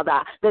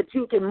 Father, that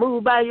you can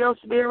move by your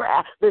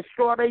spirit,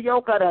 destroy the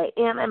yoke of the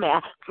enemy,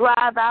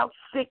 drive out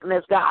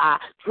sickness, God,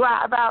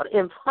 drive out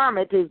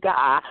infirmities,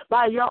 God,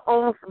 by your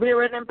own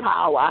spirit and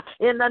power,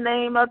 in the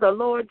name of the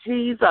Lord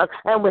Jesus.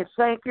 And we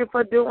thank you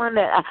for doing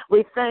that.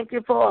 We thank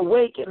you for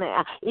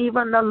awakening,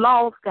 even the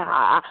lost,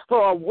 God,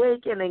 for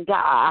awakening,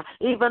 God,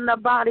 even the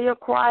body of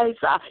Christ.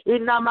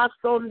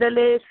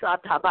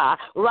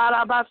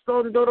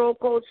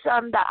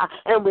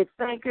 And we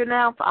thank you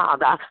now,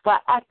 Father, for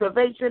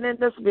activation in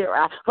the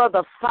spirit, for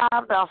the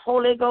fire, the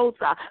Holy Ghost,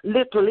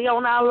 literally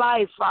on our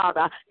lives,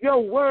 Father.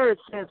 Your word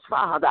says,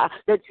 Father,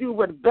 that you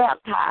would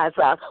baptize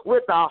us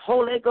with the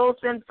Holy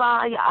Ghost and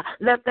fire.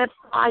 Let that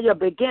fire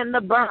begin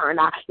to burn.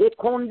 Let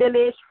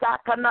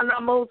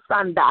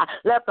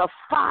the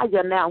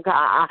fire now,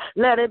 God,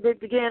 let it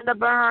begin to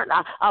burn.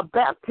 A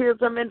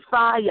baptism in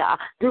fire.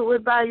 Do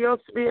it by your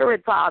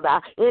spirit, Father.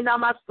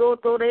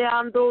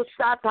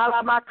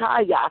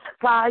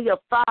 Fire,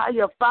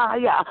 fire,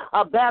 fire.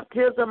 A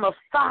baptism of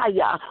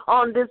fire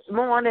on this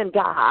morning,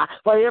 God,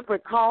 for every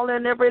caller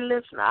and every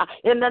listener,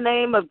 in the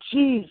name of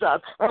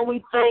Jesus. And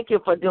we thank you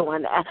for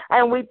doing that.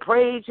 And we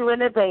praise you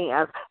in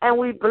advance. And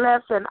we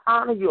bless and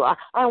honor you.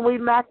 And we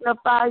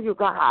magnify you,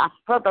 God,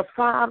 for the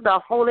fire of the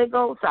Holy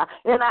Ghost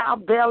in our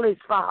bellies,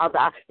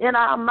 Father, in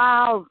our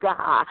mouths,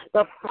 God.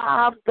 The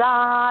fire of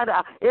God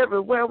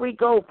everywhere we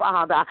go,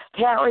 Father.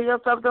 Carry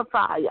us of the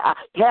fire.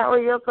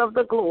 Carry us of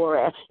the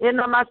glory. In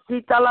the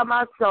Masita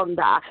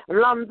Lamasonda,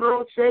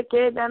 Lambro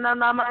Sheke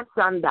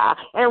Namasanda.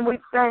 And we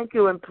thank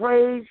you and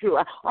praise you.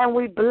 And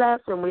we bless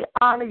and we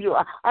honor you.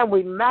 And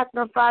we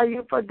magnify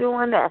you for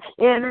doing that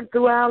in and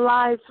through our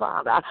lives,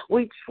 Father.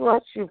 We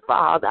trust you,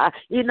 Father.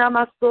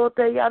 Inamasote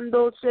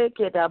Yando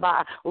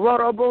Shekedaba,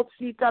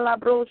 Rorobosita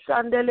Labro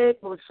Shandele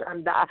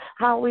Kushanda.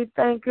 How we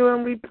thank you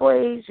and we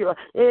praise you.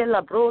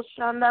 Elabro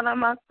Shanda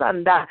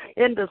Namasanda.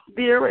 In the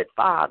spirit,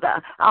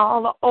 Father,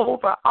 all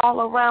over,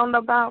 all around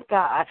about,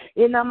 God.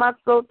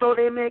 Inamasoto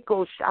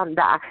Remeko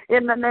Shanda.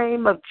 In the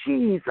name of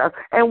Jesus.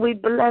 And we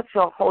bless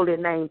your holy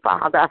name,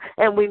 Father.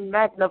 And we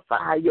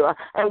magnify you.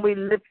 And we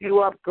lift you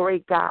up,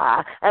 great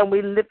God. And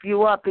we lift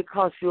you up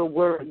because you're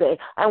worthy.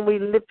 And we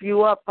lift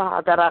you up,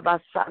 Father.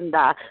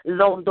 Rabasanda.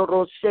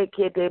 Londoro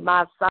Shekete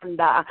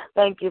Masanda.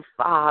 Thank you,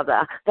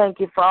 Father. Thank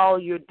you for all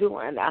you're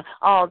doing,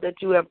 all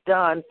that you have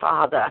done,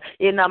 Father.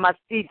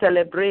 Inamasita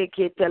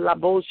Lebrekete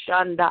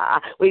Laboshanda.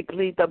 We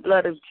plead the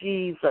blood of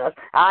Jesus.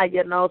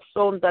 Ayano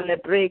Sonda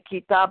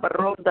Lebrekita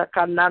Baronda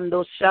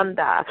Kanando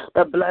Shanda.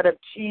 The blood of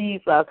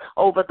Jesus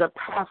over the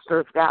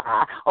pastors,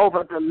 God,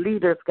 over the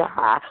leaders,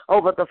 God,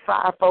 over the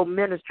fivefold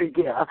ministry,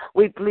 God.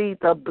 We plead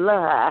the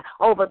blood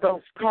over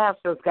those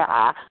pastors,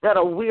 God, that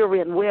are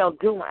weary and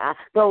well-doing,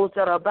 those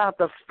that are about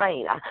to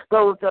faint,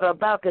 those that are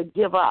about to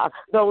give up,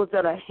 those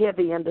that are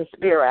heavy in the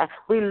spirit.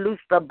 We loose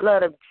the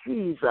blood of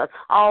Jesus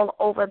all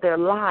over their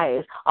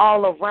lives,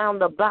 all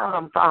around about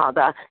them,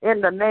 Father,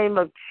 in the name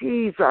of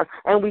Jesus,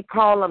 and we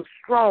call them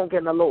strong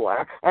in the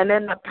Lord and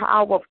in the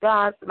power of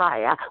God's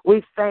might.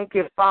 We thank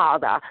you,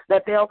 Father,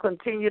 that they'll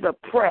continue to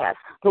press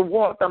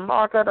toward the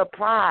mark of the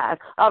prize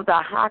of the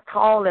high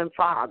calling,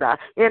 Father,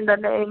 in the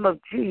name of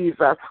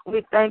Jesus.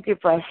 We thank you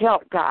for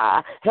help,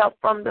 God, help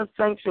from the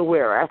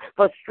sanctuary,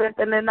 for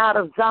strengthening out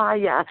of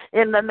Zion,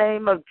 in the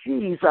name of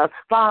Jesus.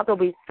 Father,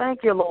 we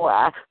thank you,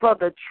 Lord, for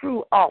the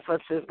true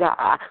offices,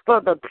 God,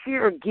 for the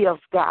pure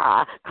gifts,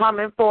 God,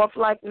 coming forth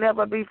like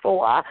never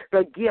before,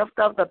 the gift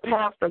of the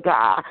pastor,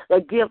 God,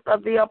 the gift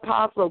of the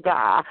apostle,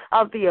 God,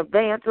 of the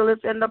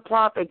evangelist and the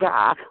prophet,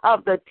 God,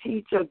 of the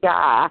teacher,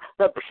 God,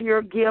 the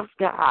pure gifts,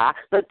 God,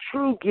 the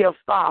true gifts,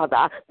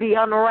 Father, be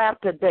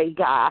unwrapped today,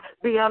 God,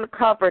 be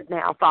uncovered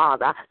now,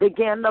 Father,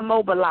 begin to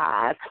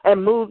mobilize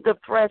and move the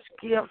fresh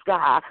gifts,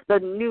 God, the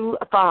new,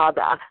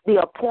 Father,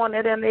 the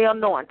appointed and the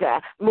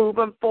anointed,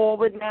 moving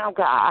forward now,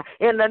 God,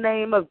 in the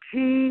name of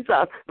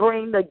Jesus,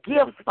 bring the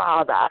gifts,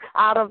 Father,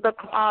 out of the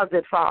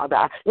closet,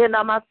 Father, in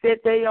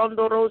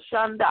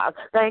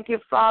thank you,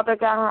 Father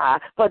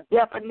God, for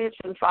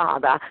definition,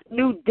 Father,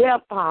 new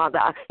depth,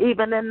 Father,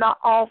 even in the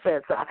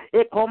office,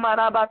 the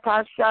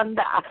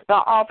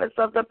office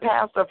of the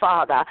pastor,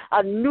 Father,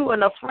 a new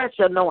and a fresh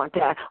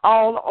anointing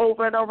all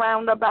over and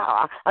around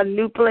about, a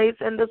new place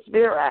in the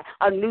spirit,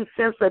 a new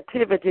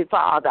sensitivity,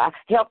 Father,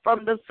 help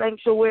from the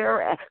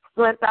sanctuary,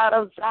 strength out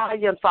of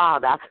Zion,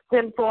 Father.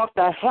 Send forth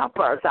the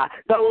helpers,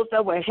 those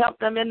that will help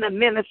them in the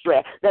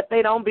ministry, that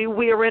they don't be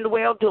weary and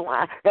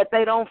well-doing, that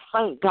they don't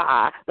faint,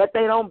 God, that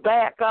they don't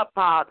back up,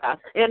 Father.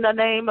 In the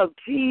name of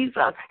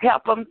Jesus,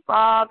 help them,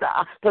 Father,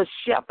 to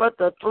shepherd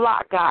the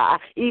flock, God,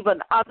 even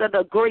under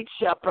the great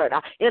shepherd.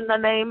 In the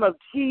name of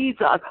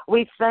Jesus,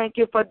 we thank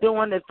you for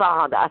doing it,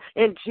 Father.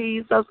 In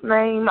Jesus'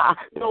 name,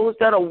 those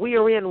that are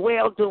weary and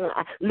well-doing,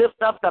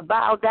 lift up the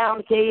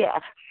bowed-down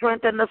head,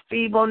 strengthen the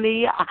feeble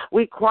knee.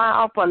 We cry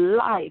cry out for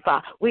life.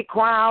 We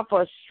cry out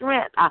for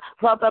strength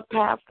for the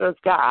pastors,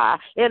 God,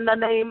 in the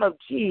name of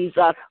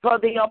Jesus, for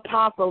the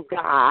apostles,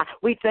 God.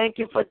 We thank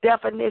you for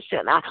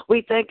definition.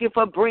 We thank you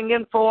for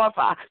bringing forth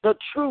the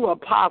true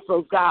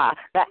apostles, God,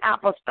 the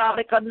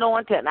apostolic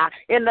anointing.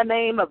 In the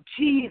name of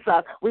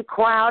Jesus, we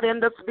cry out in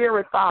the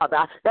spirit,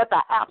 Father, that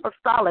the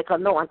apostolic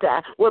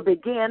anointing will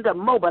begin to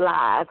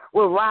mobilize,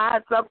 will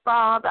rise up,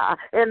 Father,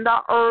 in the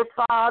earth,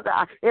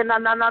 Father, in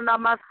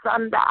the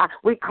Sunday.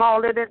 We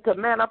call it into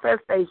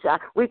manifestation.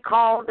 We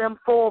call them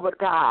forward,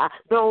 God.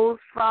 Those,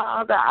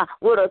 Father,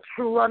 with a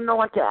true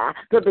anointing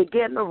to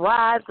begin to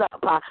rise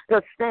up,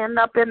 to stand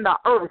up in the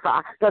earth,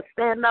 to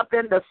stand up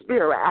in the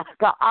spirit,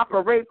 to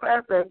operate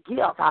as a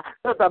gift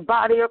to the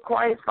body of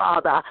Christ,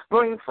 Father.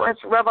 Bring fresh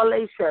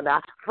revelation,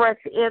 fresh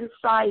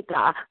insight,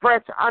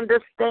 fresh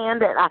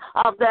understanding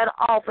of that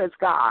office,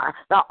 God.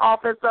 The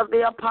office of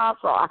the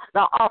apostle,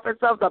 the office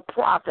of the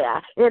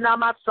prophet. In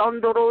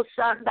Amasondoro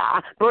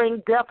Shanda,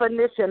 bring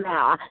definition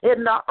now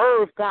in the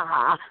earth,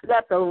 God.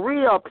 Let the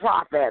real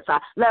prophets,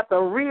 let the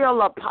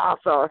real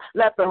apostles,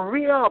 let the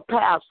real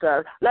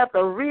pastors, let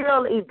the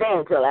real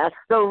evangelists,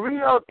 the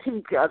real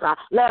teachers,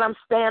 let them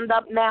stand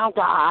up now,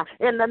 God,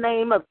 in the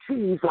name of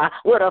Jesus,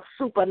 with a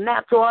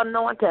supernatural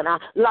anointing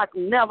like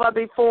never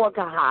before,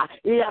 God.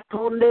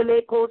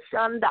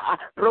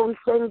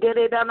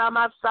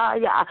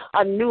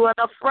 A new and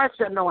a fresh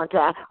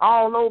anointing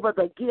all over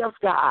the gifts,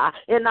 God.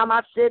 In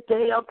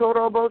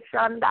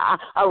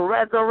a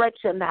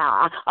resurrection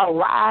now, a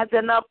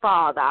rising up,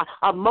 Father,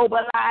 a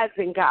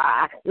mobilizing,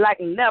 God, like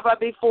never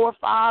before,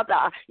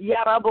 Father. In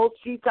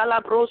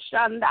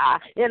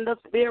the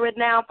spirit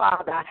now,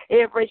 Father,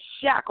 every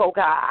shackle,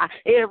 God,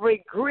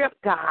 every grip,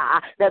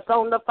 God, that's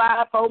on the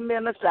fivefold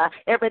minister,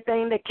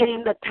 everything that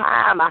came to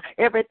time,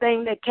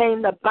 everything that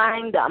came to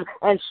bind them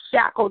and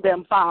shackle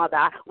them,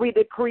 Father, we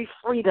decree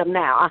freedom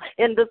now.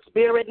 In the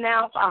spirit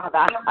now,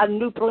 Father, a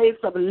new place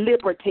of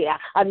liberty,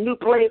 a new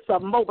place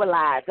of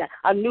mobilizing,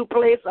 a new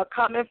place of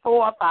coming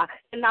forth.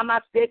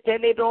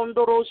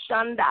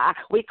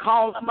 We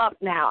call them up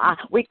now.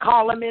 We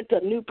call them into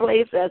new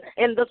places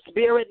in the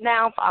spirit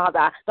now,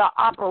 Father, to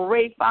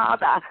operate,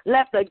 Father.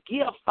 Let the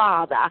gift,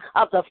 Father,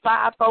 of the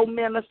fivefold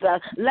minister,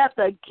 let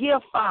the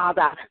gift,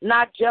 Father,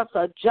 not just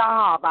a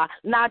job,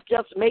 not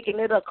just making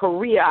it a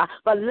career,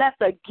 but let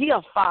the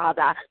gift,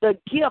 Father, the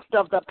gift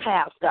of the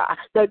pastor,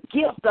 the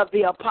gift of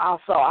the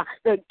apostle,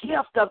 the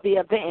gift of the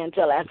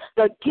evangelist,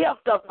 the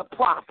gift of the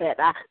prophet,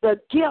 the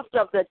gift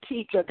of the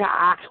teacher,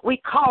 God, we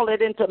call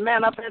it into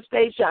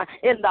manifestation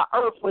in the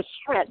earth with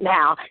strength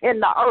now, in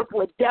the earth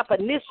with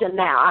definition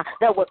now,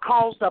 that will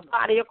cause the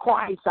body of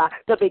Christ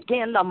to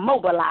begin to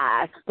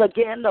mobilize,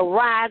 begin to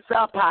rise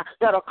up,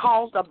 that will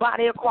cause the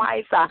body of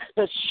Christ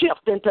to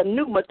shift into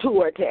new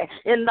maturity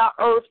in the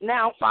earth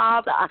now,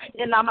 Father.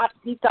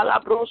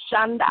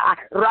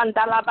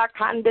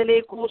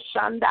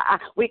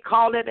 We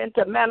call it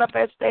into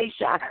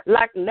manifestation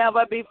like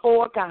never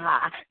before,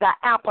 God. The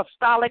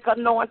apostolic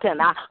anointing,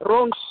 the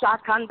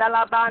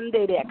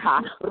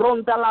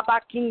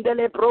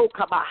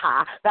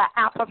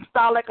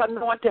apostolic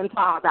anointing,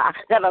 Father,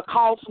 that'll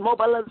cause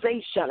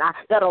mobilization,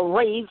 that'll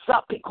raise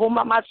up the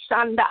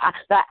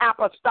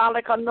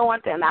apostolic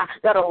anointing,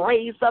 that'll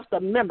raise up the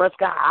members,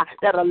 God,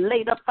 that'll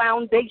lay the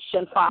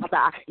foundation,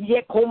 Father,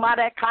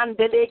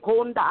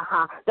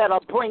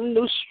 that'll bring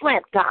new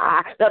strength,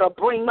 God, that'll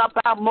bring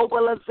about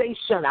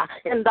mobilization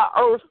in the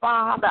earth,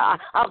 Father,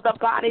 of the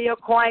body of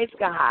Christ,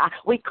 God.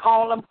 We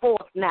call them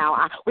forth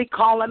now. We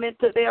call them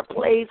into their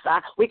place.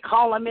 We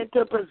call them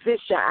into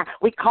position.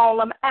 We call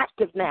them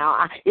active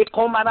now.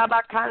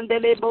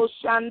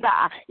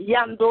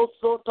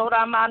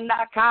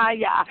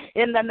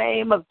 In the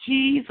name of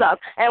Jesus.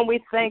 And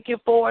we thank you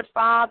for it,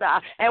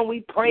 Father. And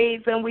we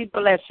praise and we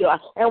bless you.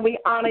 And we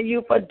honor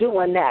you for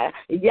doing that.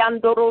 In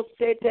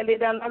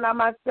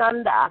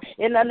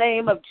the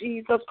name of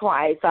Jesus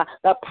Christ,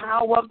 the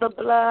power of the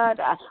blood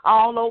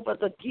all over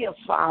the gifts,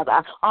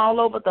 Father, all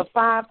over the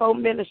fivefold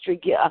ministry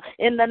gift.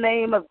 In the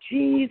name of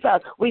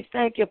Jesus, we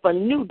thank you for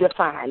new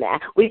defining.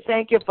 We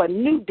thank you for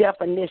new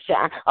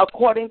definition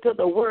according to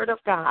the word of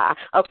God,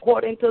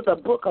 according to the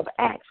book of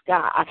Acts,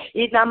 God.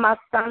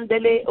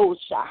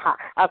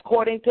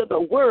 According to the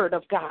word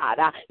of God,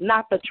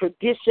 not the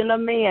tradition of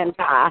man,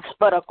 God,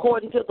 but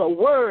according to the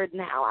word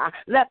now.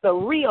 Let the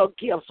real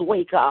gifts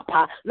wake up.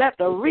 Let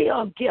the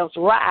real gifts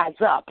rise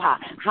up.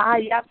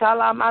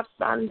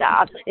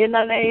 In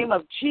the name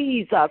of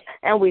Jesus.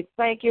 And we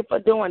thank you for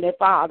doing it,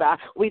 Father.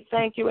 We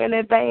thank you in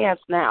advance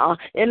now.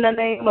 In the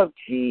name of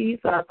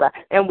Jesus.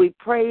 And we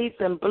praise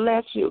and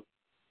bless you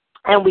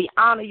And we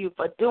honor you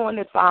for doing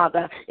it,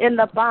 Father, in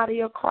the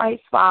body of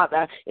Christ,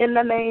 Father, in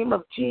the name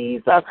of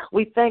Jesus.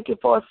 We thank you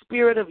for a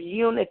spirit of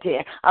unity,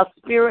 a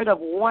spirit of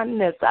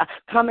oneness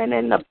coming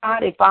in the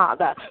body,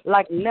 Father,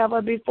 like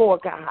never before,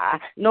 God.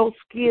 No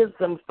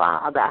schism,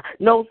 Father,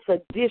 no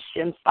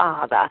sedition,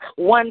 Father.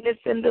 Oneness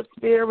in the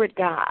spirit,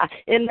 God,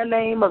 in the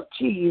name of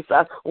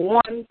Jesus.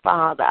 One,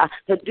 Father,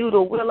 to do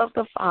the will of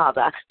the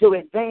Father, to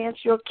advance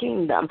your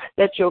kingdom,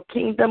 that your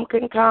kingdom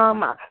can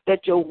come,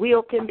 that your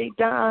will can be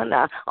done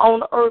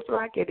on earth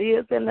like it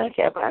is in the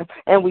heaven.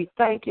 And we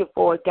thank you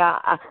for it,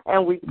 God.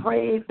 And we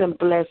praise and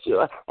bless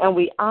you. And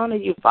we honor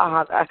you,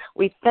 Father.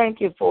 We thank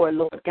you for it,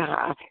 Lord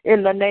God,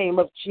 in the name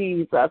of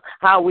Jesus.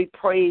 How we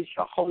praise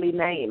your holy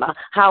name.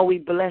 How we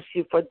bless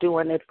you for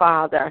doing it,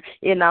 Father.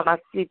 In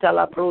Amasita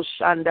la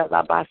Brushanda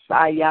la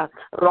Basaya,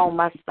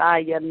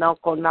 Romasaya,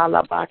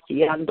 Nokonala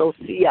Baki,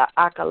 Andosia,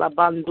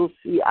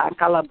 Akalabandusia,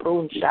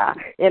 Akalabruncha.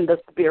 In the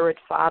spirit,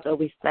 Father,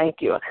 we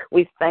thank you.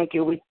 We thank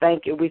you. We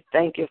thank you. We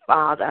thank you,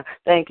 Father.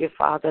 Thank you,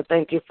 Father.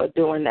 Thank you for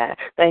doing that.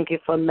 Thank you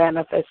for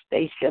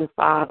manifestation,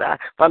 Father,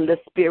 from the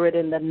spirit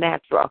in the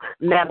natural.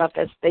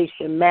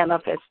 Manifestation,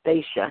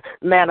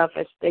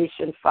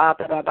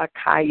 Father,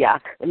 Rabakaya.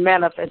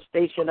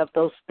 Manifestation of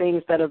those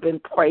things that have been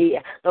prayed,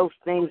 those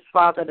things,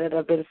 Father, that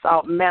have been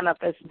sought.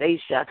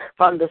 Manifestation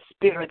from the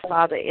spirit,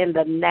 Father, in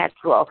the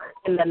natural,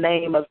 in the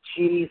name of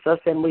Jesus.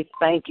 And we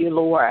thank you,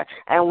 Lord,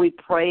 and we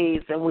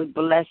praise and we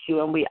bless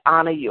you and we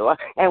honor you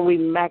and we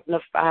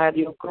magnify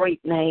your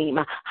great name.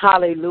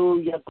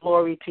 Hallelujah.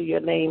 Glory to your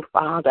name,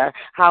 Father.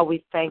 How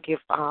we thank you,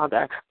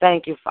 Father.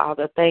 Thank you,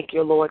 Father. Thank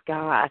you, Lord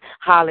God.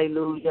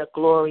 Hallelujah.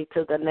 Glory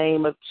to the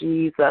name of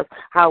Jesus.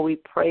 How we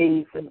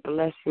praise and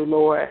bless you,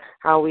 Lord.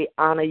 How we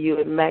honor you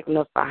and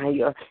magnify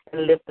you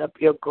and lift up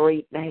your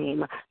great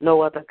name.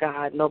 No other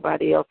God,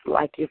 nobody else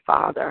like you,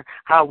 Father.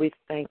 How we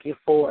thank you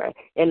for it.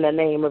 In the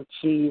name of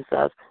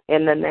Jesus.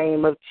 In the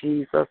name of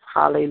Jesus.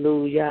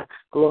 Hallelujah.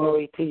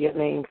 Glory to your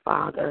name,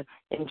 Father.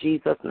 In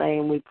Jesus'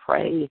 name we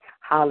pray.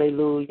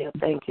 Hallelujah.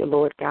 Thank you,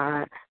 Lord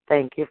God.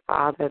 Thank you,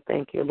 Father.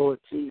 Thank you, Lord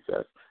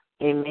Jesus.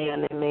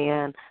 Amen,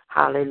 amen.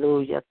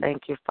 Hallelujah.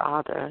 Thank you,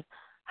 Father.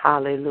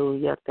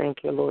 Hallelujah.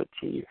 Thank you, Lord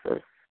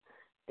Jesus.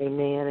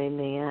 Amen,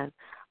 amen.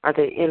 Are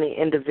there any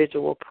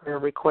individual prayer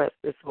requests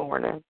this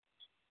morning?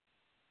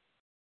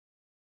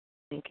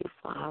 Thank you,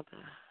 Father.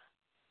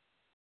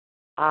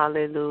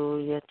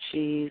 Hallelujah,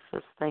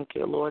 Jesus. Thank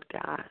you, Lord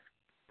God.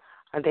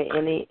 Are there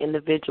any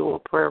individual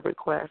prayer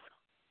requests?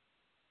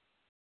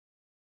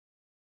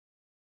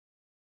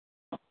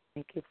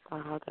 Thank you,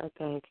 Father.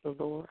 Thank you,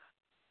 Lord.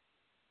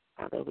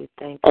 Father, we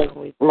thank you.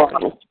 Good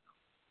morning.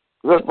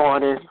 Good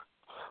morning.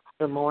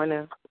 Good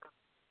morning.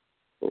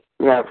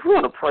 Yeah, we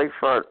want to pray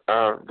for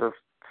the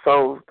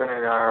souls that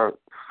are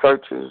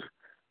searching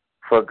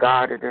for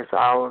God in this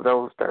hour,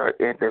 those that are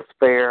in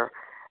despair,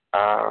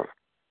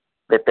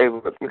 that they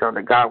would,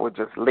 that God would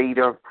just lead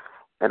them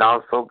and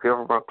also give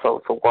them a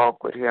closer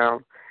walk with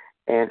Him,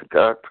 and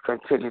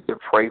continue to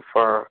pray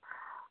for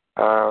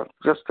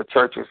just the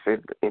churches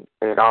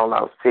in all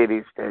our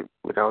cities that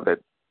that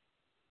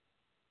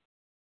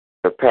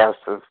the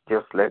pastors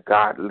just let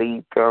God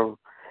lead them,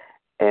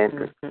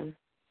 and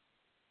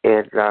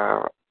and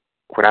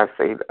when I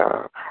say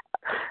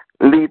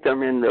lead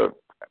them in the,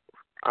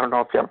 I don't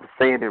know if I'm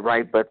saying it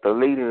right, but the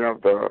leading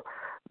of the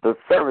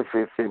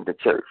services in the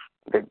church,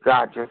 that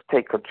God just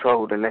take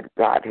control and let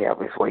God have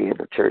His way in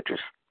the churches.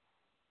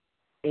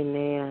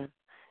 Amen.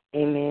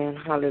 Amen.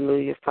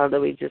 Hallelujah. Father,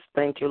 we just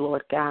thank you,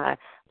 Lord God,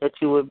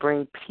 that you would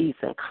bring peace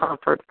and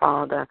comfort,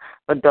 Father,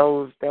 for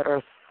those that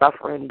are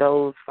suffering,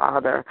 those,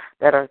 Father,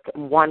 that are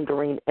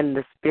wandering in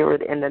the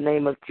Spirit in the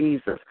name of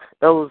Jesus.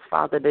 Those,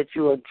 Father, that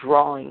you are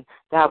drawing.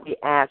 God, we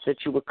ask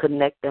that you would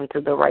connect them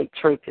to the right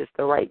churches,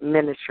 the right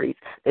ministries,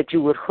 that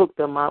you would hook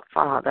them up,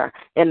 Father,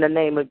 in the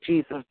name of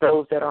Jesus.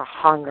 Those that are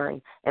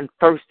hungering and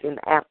thirsting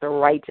after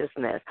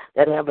righteousness,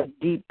 that have a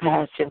deep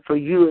passion for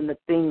you and the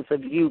things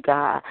of you,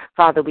 God.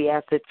 Father, we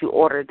ask that you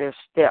order their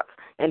steps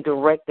and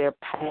direct their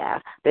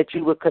path, that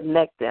you would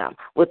connect them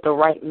with the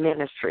right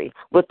ministry,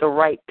 with the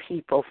right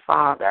people,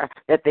 Father,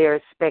 that their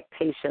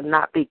expectation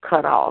not be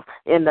cut off.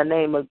 In the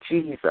name of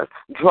Jesus,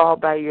 draw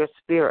by your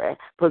Spirit,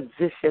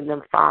 position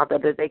them, Father,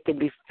 that they can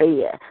be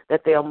fed,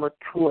 that they'll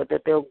mature,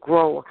 that they'll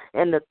grow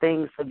in the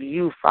things of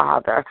you,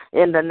 Father.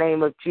 In the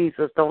name of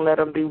Jesus, don't let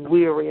them be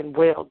weary and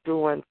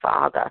well-doing,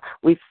 Father.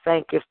 We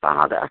thank you,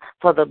 Father,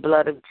 for the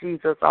blood of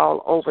Jesus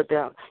all over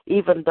them,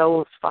 even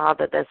those,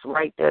 Father, that's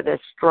right there that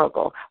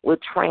struggle with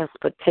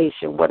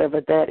transportation,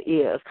 whatever that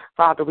is.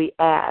 Father, we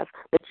ask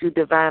that you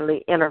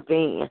divinely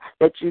intervene,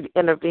 that you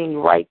intervene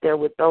right there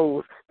with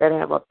those that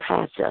have a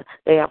passion,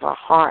 they have a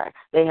heart,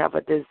 they have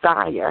a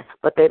desire,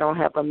 but they don't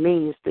have a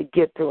means to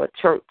get to it,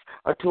 church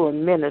or to a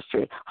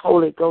ministry.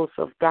 Holy Ghost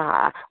of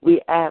God,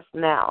 we ask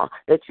now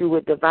that you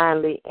would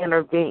divinely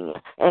intervene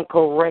and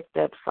correct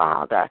that,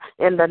 Father,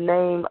 in the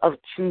name of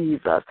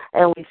Jesus.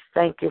 And we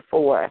thank you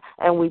for it.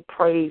 And we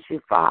praise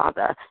you,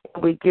 Father.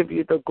 And we give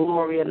you the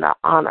glory and the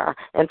honor.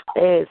 And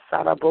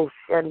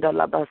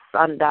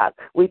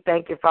we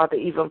thank you, Father,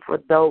 even for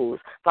those,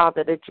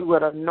 Father, that you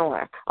would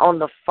anoint on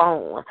the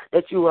phone,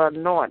 that you would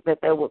anoint, that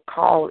they would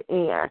call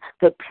in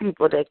to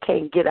people that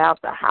can't get out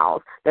the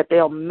house, that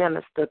they'll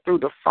minister through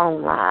the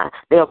phone line.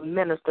 They'll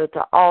minister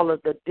to all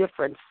of the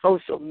different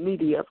social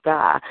media,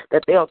 God,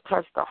 that they'll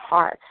touch the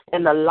heart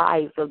and the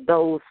lives of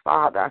those,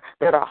 Father,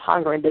 that are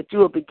hungry, that you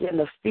will begin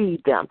to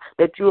feed them,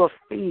 that you will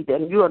feed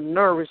them, you will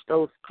nourish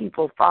those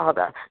people,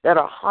 Father, that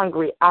are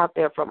hungry out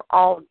there from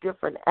all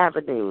different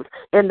avenues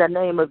in the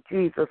name of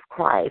Jesus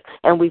Christ.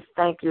 And we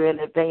thank you in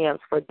advance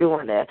for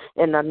doing it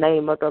in the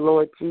name of the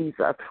Lord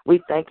Jesus.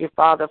 We thank you,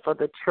 Father, for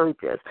the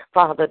churches,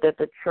 Father, that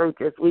the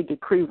churches, we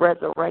decree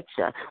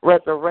resurrection,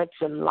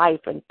 life,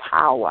 and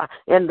power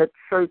in the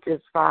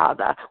churches,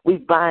 Father. We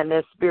bind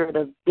that spirit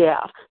of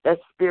death, that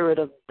spirit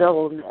of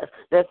dullness,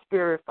 that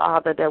spirit,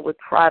 Father, that would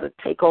try to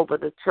take over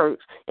the church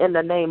in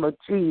the name of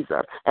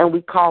Jesus. And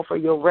we call for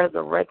your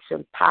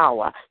resurrection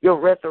power, your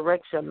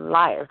resurrection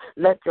life.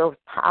 Let your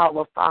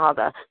power,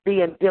 Father,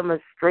 be in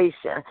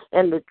demonstration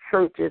in the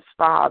churches,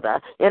 Father.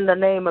 In the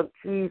name of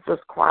Jesus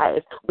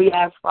Christ, we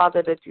ask,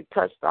 Father, that you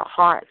touch the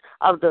hearts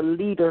of the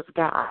leaders,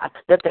 God,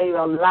 that they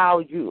allow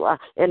you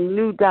in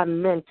new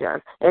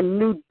dimensions and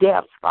new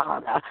depths,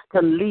 Father,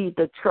 to lead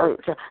the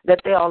church,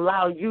 that they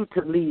allow you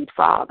to lead,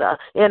 Father,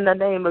 in the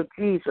name of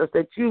Jesus,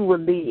 that you will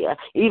lead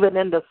even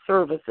in the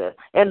services,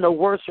 in the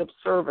worship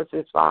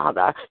services,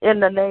 Father. In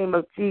the name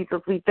of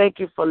Jesus, we thank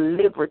you for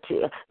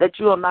liberty, that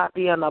you will not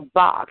be in a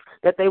box,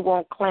 that they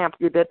won't clamp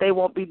you, that they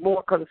won't be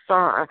more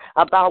concerned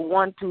about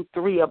 1, 2,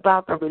 3,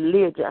 about the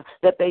religion,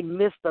 that they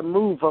miss the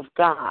move of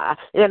God.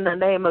 In the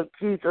name of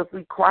Jesus,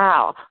 we cry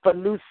out for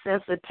new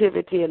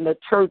sensitivity in the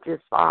churches,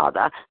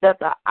 Father, that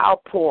the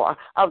outpour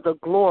of the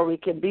glory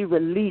can be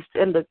released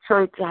in the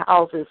church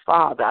houses,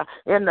 Father,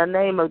 in the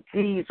name of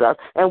Jesus.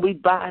 And we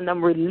bind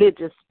them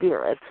religious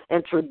spirits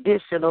and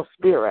traditional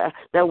spirits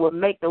that will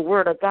make the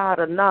word of God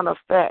a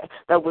non-effect,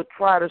 that would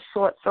try to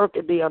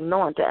short-circuit the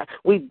anointing.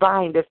 We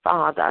bind it,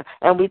 Father,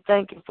 and we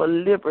thank you for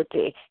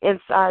liberty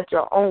inside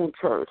your own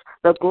church,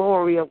 the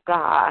glory of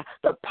God,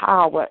 the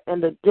power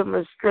and the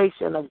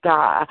demonstration of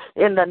God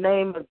in the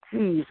name of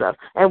Jesus.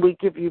 And we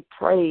give you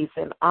praise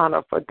and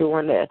honor for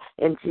doing it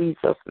in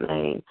Jesus'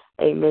 name.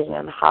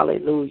 Amen.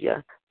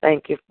 Hallelujah.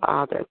 Thank you,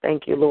 Father.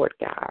 Thank you, Lord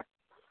God.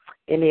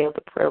 Any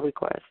other prayer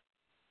requests?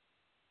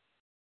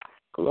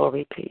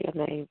 Glory to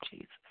your name,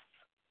 Jesus.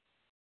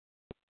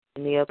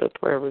 Any other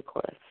prayer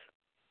requests?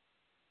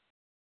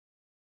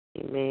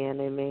 Amen,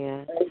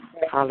 amen.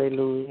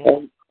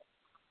 Hallelujah.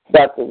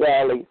 Dr.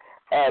 Riley,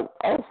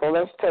 also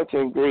let's touch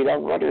and greet.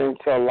 I'm wondering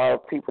to a lot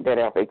of people that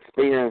have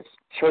experienced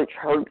church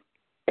hurt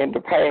in the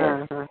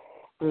past.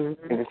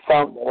 Mm-hmm. And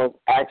some was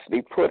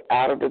actually put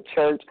out of the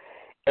church.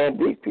 And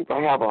these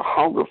people have a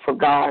hunger for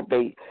God.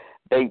 They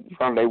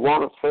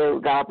want to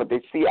serve God, but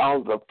they see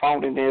all the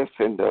phoniness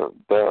and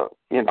the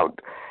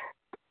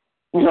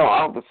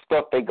all the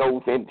stuff that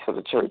goes into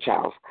the church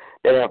house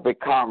that have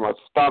become a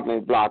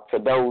stumbling block for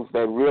those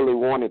that really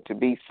wanted to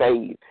be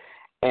saved.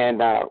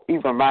 And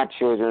even my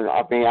children,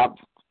 I'm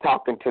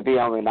talking to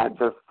them, and I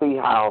just see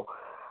how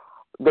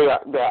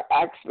they're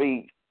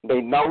actually,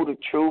 they know the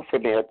truth,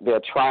 and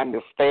they're trying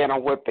to stand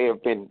on what they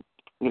have been,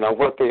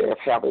 what they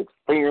have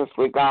experienced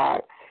with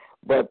God.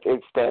 But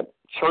it's that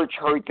church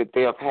hurt that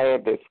they have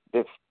had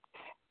that's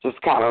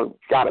just kind of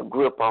got a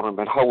grip on them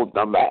and holds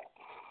them back.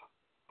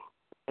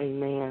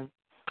 Amen.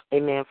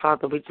 Amen.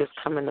 Father, we just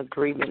come in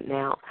agreement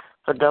now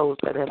for those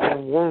that have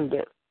been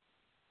wounded,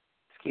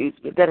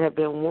 that have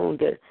been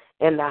wounded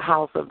in the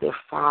house of their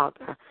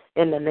Father.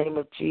 In the name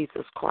of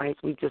Jesus Christ,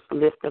 we just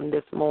lift them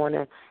this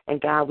morning.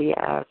 And God, we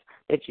ask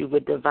that you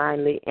would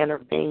divinely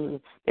intervene,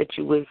 that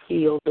you would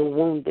heal the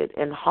wounded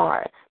in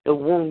heart, the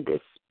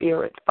wounded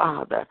spirit,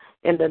 Father.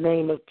 In the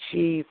name of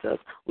Jesus,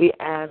 we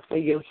ask for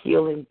your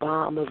healing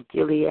balm of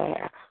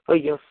Gilead, for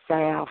your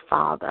salve,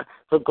 Father,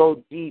 to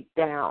go deep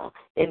down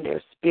in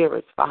their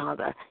spirits,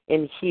 Father,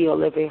 and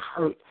heal every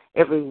hurt,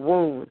 every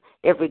wound,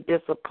 every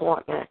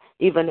disappointment,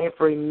 even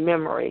every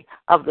memory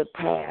of the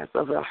past,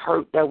 of the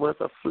hurt that was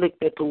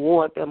afflicted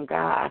toward them,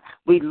 God.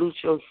 We loose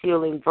your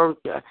healing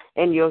virtue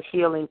and your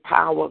healing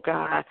power,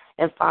 God.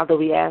 And, Father,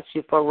 we ask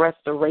you for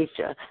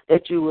restoration,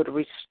 that you would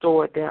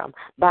restore them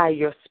by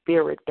your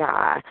Spirit,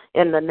 God,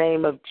 in the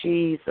name of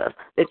Jesus,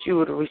 that you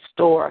would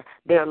restore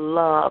their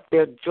love,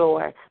 their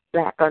joy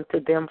back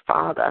unto them,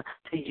 Father,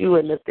 to you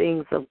and the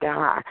things of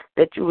God,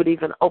 that you would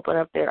even open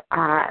up their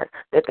eyes,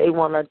 that they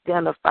want to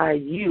identify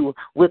you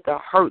with the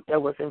hurt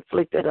that was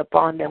inflicted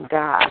upon them,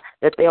 God,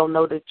 that they'll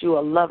know that you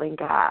are loving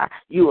God,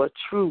 you are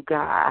true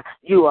God,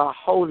 you are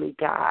holy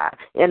God,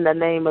 in the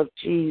name of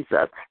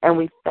Jesus. And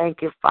we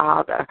thank you,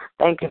 Father.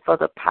 Thank you for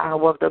the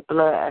power of the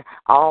blood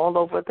all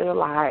over their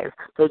lives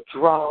to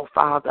draw,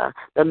 Father,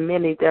 the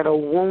many that are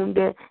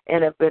wounded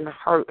and have been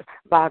hurt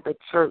by the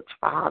church,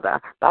 Father,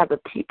 by the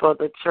people of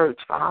the church,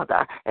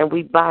 Father. And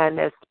we bind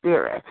that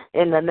spirit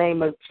in the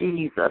name of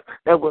Jesus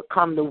that will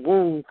come to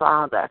wound,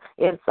 Father,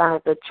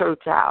 inside the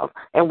church house.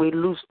 And we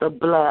loose the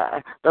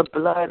blood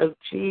of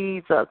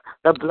Jesus,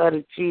 the blood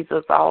of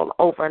Jesus all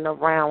over and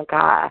around,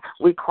 God.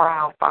 We cry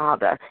out,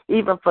 Father,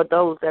 even for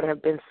those that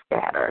have been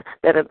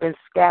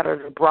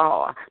scattered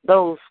abroad,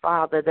 those,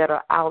 Father, that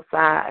are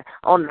outside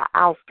on the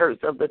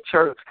outskirts of the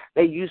church.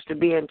 They used to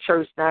be in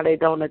church, now they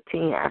don't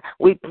attend.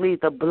 We plead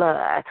the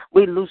blood.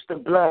 We loose the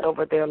blood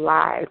over their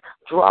lives.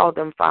 Draw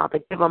them, Father.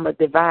 Give them a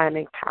divine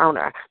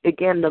encounter.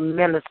 Begin to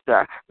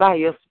minister by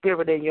your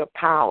spirit and your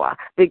power.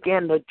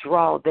 Begin to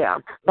draw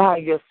them by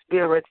your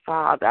spirit,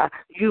 Father.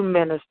 You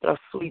minister,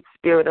 sweet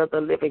spirit of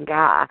the living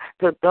God,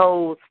 to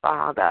those,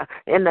 Father,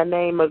 in the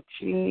name of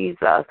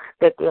Jesus,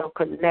 that they'll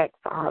connect,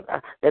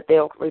 Father, that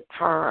they'll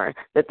return,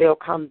 that they'll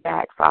come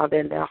back, Father,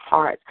 in their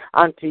hearts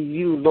unto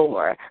you,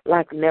 Lord,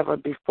 like never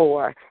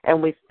before.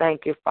 And we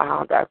thank you,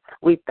 Father.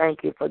 We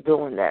thank you for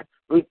doing that.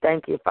 We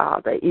thank you,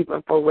 Father,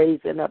 even for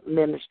raising up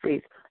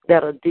ministries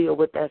that'll deal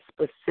with that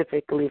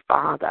specifically,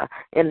 Father,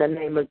 in the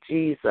name of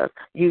Jesus.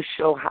 You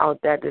show how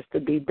that is to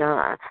be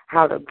done,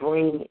 how to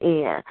bring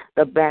in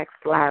the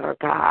backslider,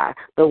 God,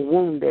 the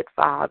wounded,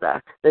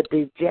 Father, the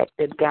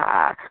dejected,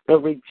 God, the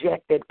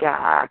rejected,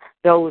 God,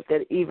 those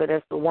that even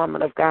as the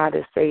woman of God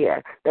has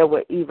said, that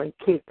were even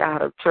kicked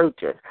out of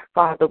churches.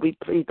 Father, we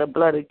plead the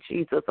blood of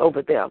Jesus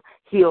over them.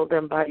 Heal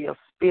them by your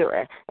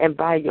spirit and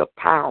by your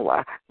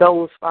power.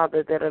 Those,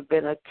 Father, that have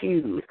been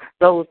accused,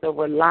 those that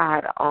were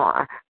lied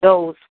on,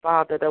 those,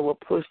 Father, that were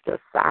pushed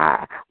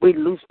aside. We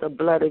loose the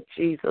blood of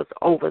Jesus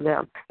over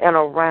them and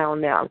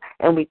around them.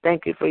 And we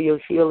thank you for your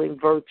healing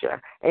virtue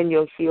and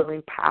your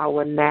healing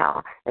power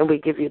now. And we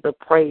give you the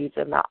praise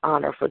and the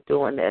honor for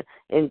doing it.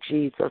 In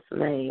Jesus'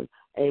 name,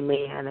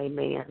 amen,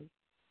 amen,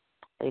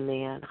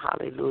 amen.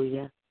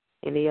 Hallelujah.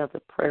 Any other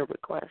prayer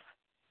requests?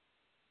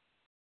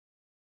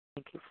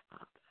 Thank you,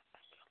 Father.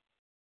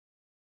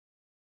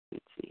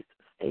 Thank you, Jesus.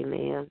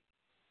 Amen.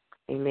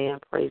 Amen.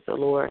 Praise the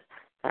Lord.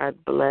 God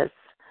bless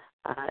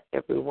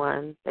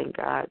everyone. Thank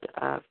God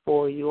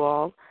for you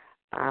all.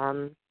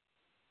 To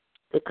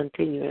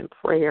continue in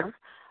prayer,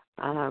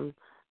 I'm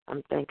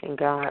thanking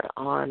God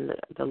on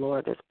the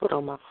Lord has put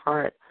on my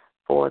heart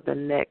for the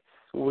next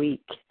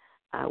week,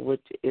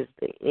 which is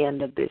the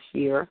end of this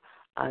year,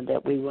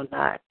 that we will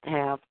not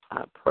have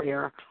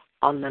prayer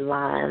on the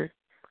line.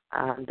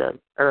 The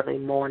early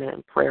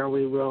morning prayer,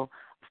 we will,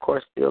 of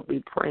course, still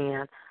be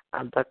praying,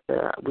 but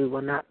we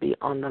will not be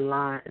on the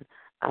line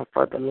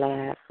for the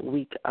last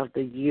week of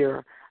the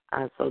year,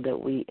 so that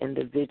we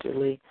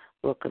individually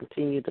will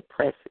continue to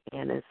press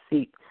in and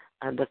seek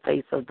the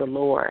face of the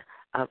Lord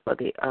for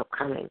the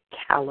upcoming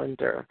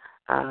calendar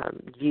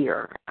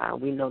year.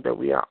 We know that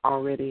we are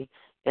already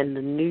in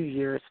the new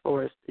year as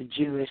far as the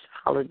Jewish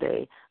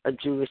holiday, a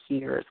Jewish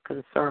year is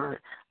concerned,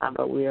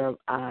 but we are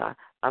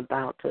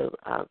about to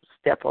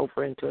step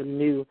over into a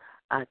new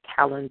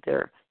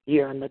calendar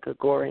year in the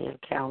Gregorian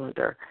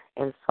calendar.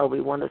 And so we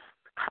want to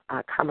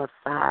come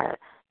aside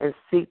and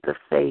seek the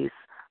face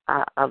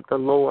of the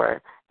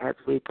Lord as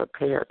we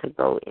prepare to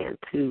go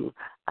into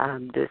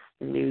this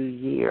new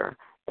year.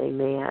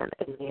 Amen.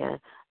 Amen.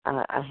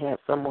 I had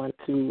someone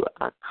to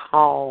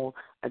call.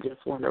 I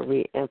just want to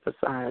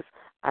reemphasize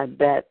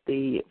that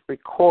the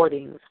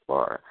recordings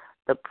for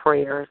the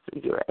prayers,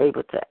 you're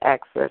able to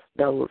access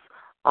those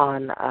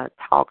on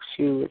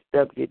TalkShoe. It's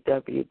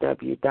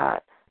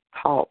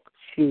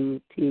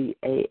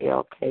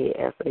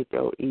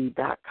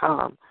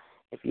www.talkshoe.com.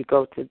 If you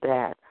go to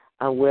that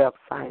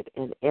website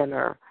and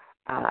enter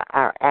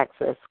our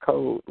access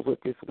code,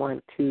 which is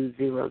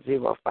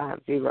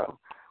 120050,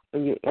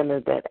 when you enter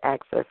that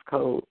access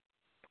code,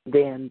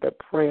 then the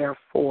prayer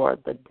for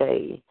the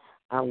day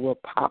will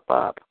pop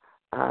up.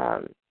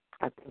 I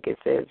think it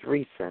says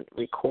recent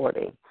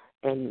recording.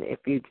 And if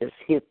you just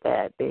hit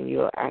that, then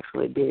you'll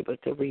actually be able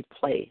to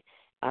replay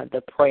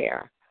the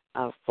prayer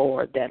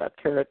for that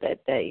occurred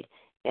that day.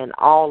 And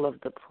all of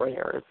the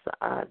prayers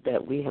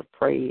that we have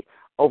prayed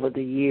over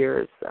the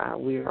years,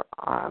 we're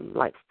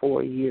like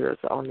 4 years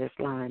on this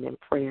line in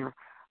prayer,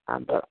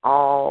 but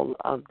all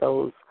of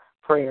those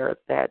prayers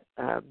that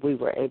we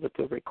were able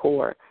to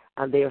record,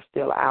 they are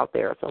still out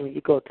there. So when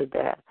you go to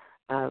that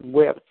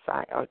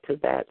website or to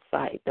that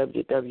site,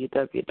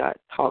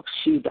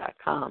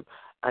 www.talkshoe.com,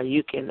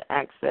 you can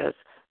access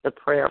the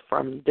prayer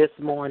from this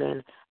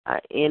morning,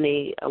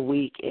 any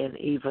week, and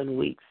even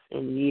weeks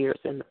and years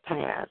in the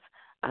past.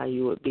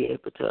 You would be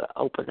able to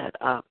open that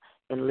up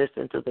and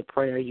listen to the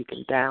prayer. You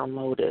can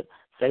download it,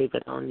 save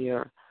it on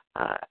your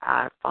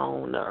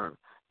iPhone or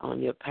on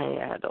your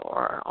pad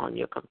or on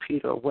your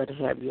computer or what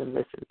have you and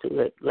listen to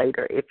it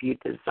later if you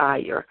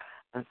desire.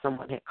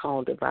 Someone had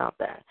called about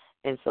that.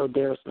 And so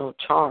there's no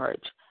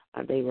charge.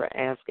 They were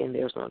asking,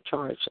 there's no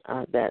charge.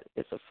 That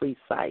it's a free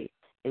site,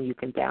 and you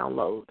can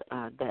download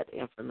that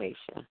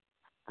information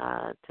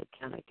to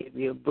kind of give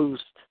you a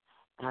boost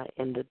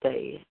in the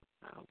day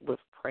with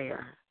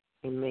prayer.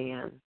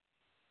 Amen.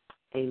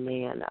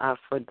 Amen.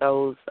 For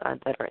those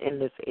that are in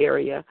this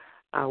area,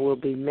 we'll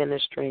be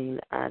ministering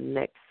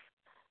next,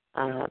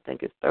 I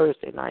think it's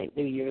Thursday night,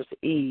 New Year's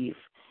Eve,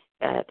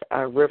 at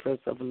Rivers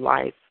of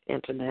Life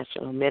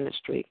International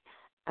Ministry,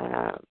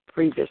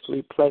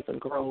 previously Pleasant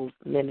Grove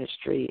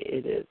Ministry.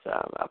 It is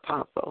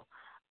Apostle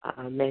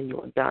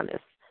Manuel Donis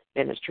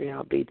Ministry.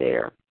 I'll be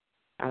there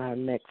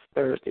next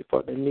Thursday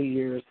for the New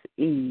Year's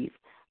Eve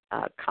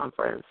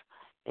conference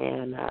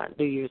and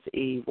New Year's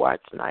Eve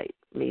watch night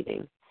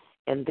meeting.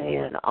 And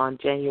then on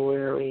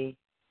January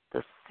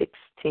the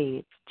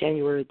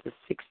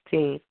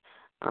 16th,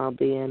 I'll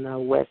be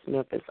in West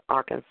Memphis,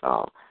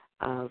 Arkansas,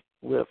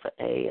 with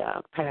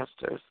a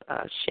pastor's,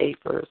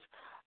 Schaefer's,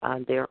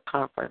 their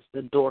conference,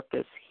 the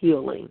Dorcas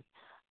Healing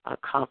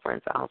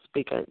Conference. I'll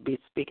be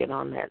speaking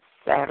on that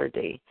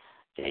Saturday,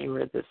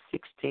 January the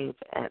 16th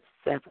at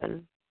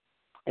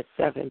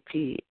 7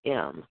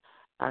 p.m.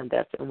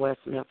 That's in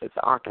West Memphis,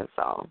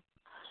 Arkansas.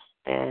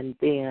 And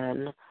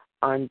then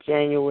on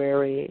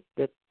January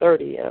the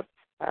 30th,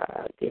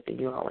 giving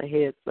you all a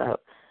heads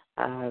up,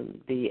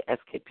 the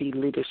SKP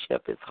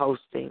leadership is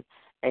hosting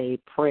a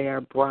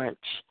prayer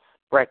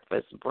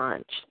breakfast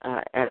brunch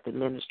at the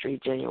ministry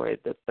January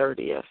the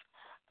 30th,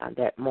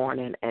 that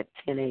morning at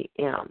 10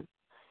 a.m.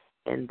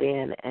 And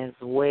then as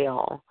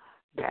well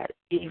that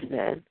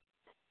evening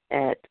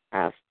at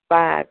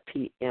 5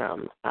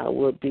 p.m.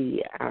 Will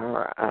be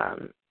our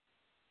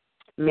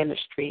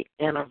ministry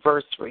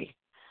anniversary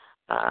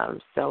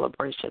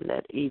celebration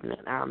that evening.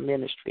 Our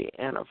ministry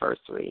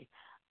anniversary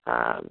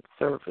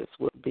service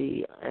will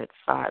be at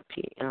 5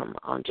 p.m.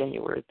 on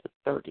January the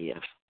 30th.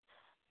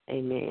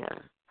 Amen.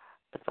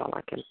 That's all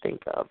I can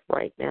think of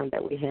right now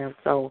that we have.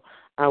 So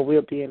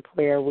we'll be in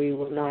prayer. We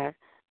will not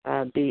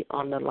be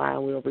on the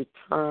line. We'll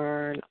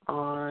return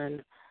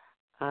on,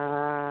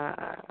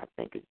 I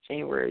think it's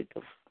January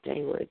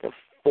the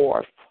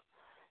 4th.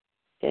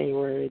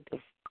 January the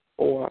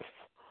 4th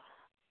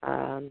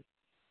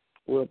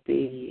will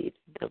be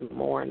the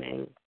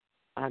morning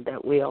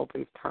that we'll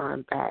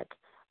return back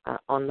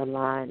on the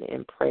line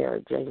in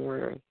prayer,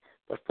 January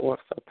the 4th.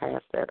 So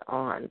pass that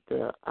on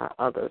to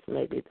others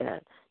maybe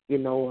that you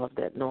know of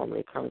that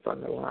normally comes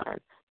on the line,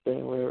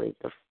 January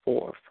the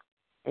 4th.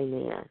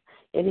 Amen.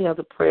 Any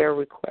other prayer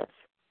requests?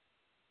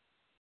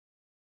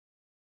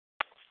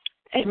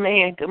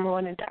 Amen. Good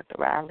morning, Dr.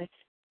 Riley.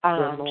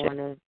 Good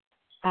morning.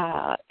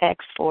 Ask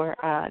for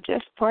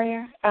just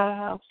prayer,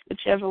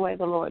 whichever way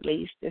the Lord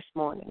leads this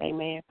morning.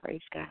 Amen.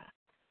 Praise God.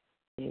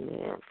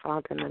 Amen.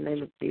 Father, in the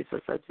name of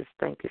Jesus, I just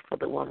thank you for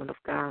the woman of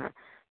God.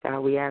 God,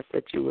 we ask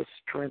that you would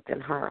strengthen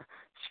her,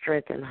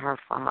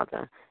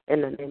 Father,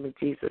 in the name of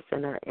Jesus,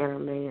 in her inner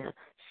man.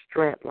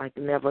 Strength like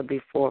never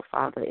before,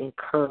 Father,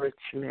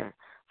 encouragement.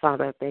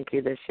 Father, I thank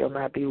you that she'll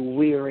not be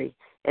weary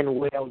in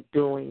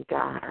well-doing,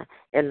 God.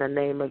 In the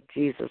name of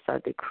Jesus, I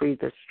decree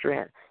the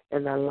strength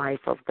in the life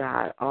of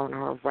God on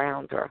her,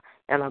 around her,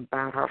 and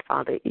about her,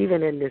 Father,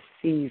 even in this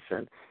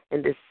season,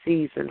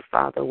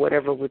 Father,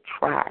 whatever would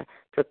try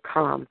to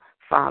come,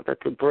 Father,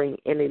 to bring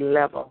any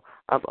level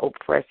of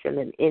oppression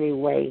in any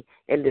way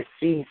in this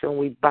season,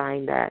 we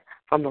bind that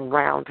from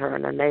around her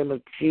in the name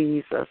of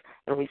Jesus,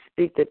 and we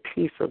speak the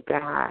peace of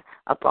God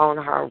upon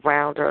her,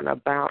 around her, and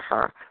about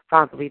her.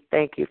 Father, we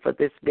thank you for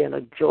this being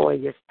a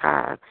joyous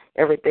time.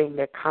 Everything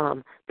that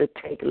comes to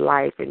take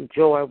life and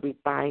joy, we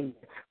bind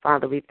it.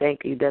 Father, we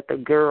thank you that the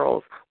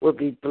girls will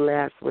be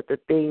blessed with the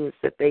things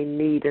that they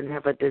need and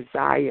have a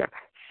desire.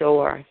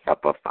 Show her,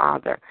 help her,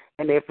 Father,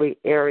 in every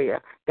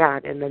area.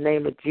 God, in the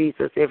name of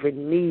Jesus, every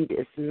need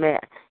is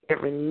met.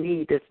 Every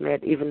need is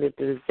met, even the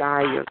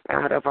desires,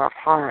 God, of her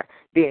heart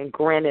being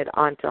granted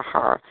unto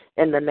her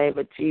in the name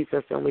of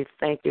Jesus. And we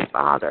thank you,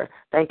 Father.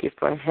 Thank you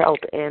for health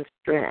and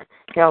strength,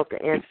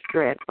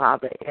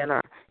 Father, in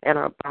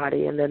her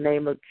body in the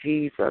name of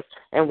Jesus.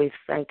 And we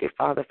thank you,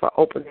 Father, for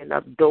opening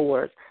up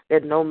doors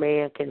that no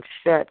man can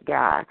shut,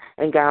 God.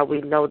 And, God, we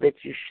know that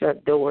you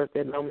shut doors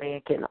that no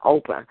man can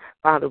open.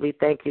 Father, we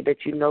thank you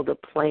that you know the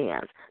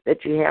plans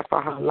that you have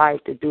for her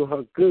life to do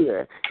her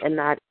good and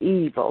not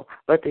evil,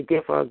 but to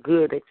give her a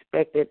good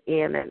expected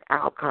end and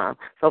outcome.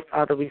 So,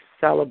 Father, we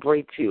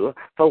celebrate you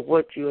for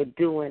what you are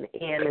doing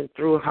in and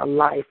through her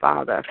life,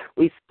 Father.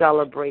 We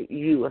celebrate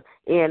you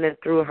in and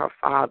through her,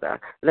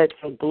 Father. Let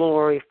your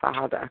glory,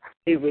 Father,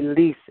 be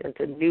released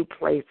into new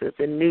places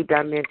and new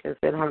dimensions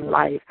in her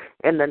life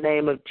in the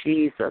name of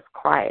Jesus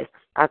Christ.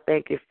 I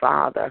thank you,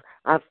 Father.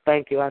 I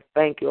thank you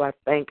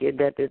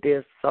that it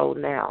is so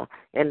now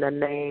in the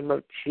name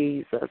of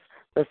Jesus,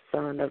 the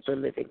Son of the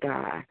living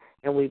God.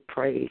 And we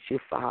praise you,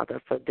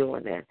 Father, for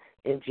doing it.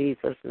 In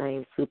Jesus'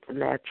 name,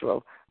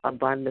 supernatural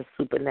abundance,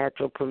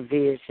 supernatural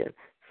provision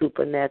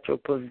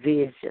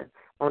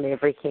on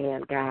every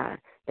hand, God.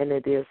 And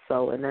it is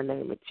so in the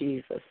name of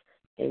Jesus.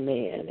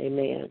 Amen.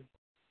 Amen.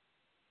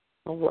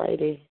 All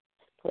righty.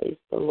 Praise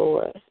the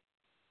Lord.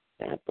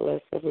 God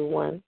bless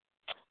everyone.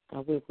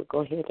 We will go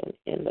ahead and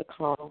end the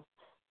call.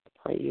 I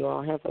pray you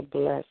all have a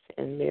blessed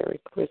and Merry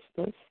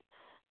Christmas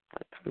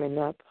coming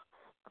up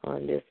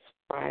on this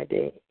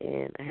Friday,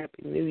 and a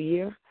Happy New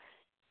Year.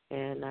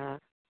 And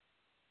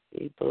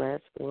be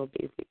blessed. We'll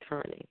be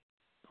returning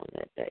on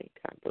that day.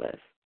 God bless.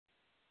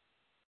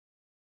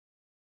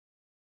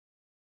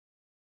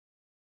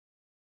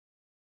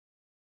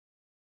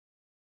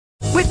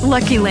 With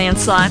Lucky Land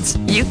Slots,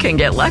 you can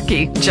get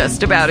lucky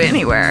just about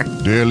anywhere.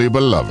 Dearly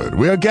beloved,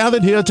 we are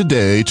gathered here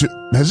today to...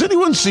 Has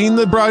anyone seen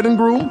the bride and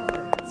groom?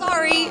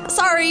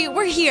 Sorry,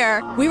 we're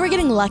here. We were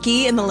getting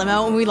lucky in the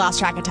limo and we lost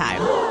track of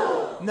time.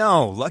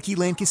 No, Lucky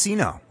Land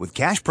Casino, with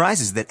cash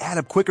prizes that add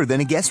up quicker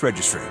than a guest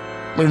registry.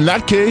 In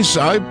that case,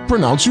 I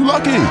pronounce you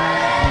lucky.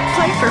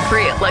 Play for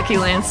free at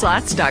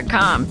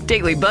LuckyLandSlots.com.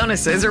 Daily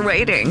bonuses are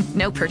waiting.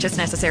 No purchase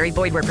necessary.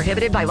 Void where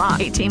prohibited by law.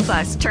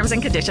 18+. Terms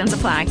and conditions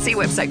apply. See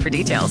website for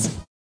details.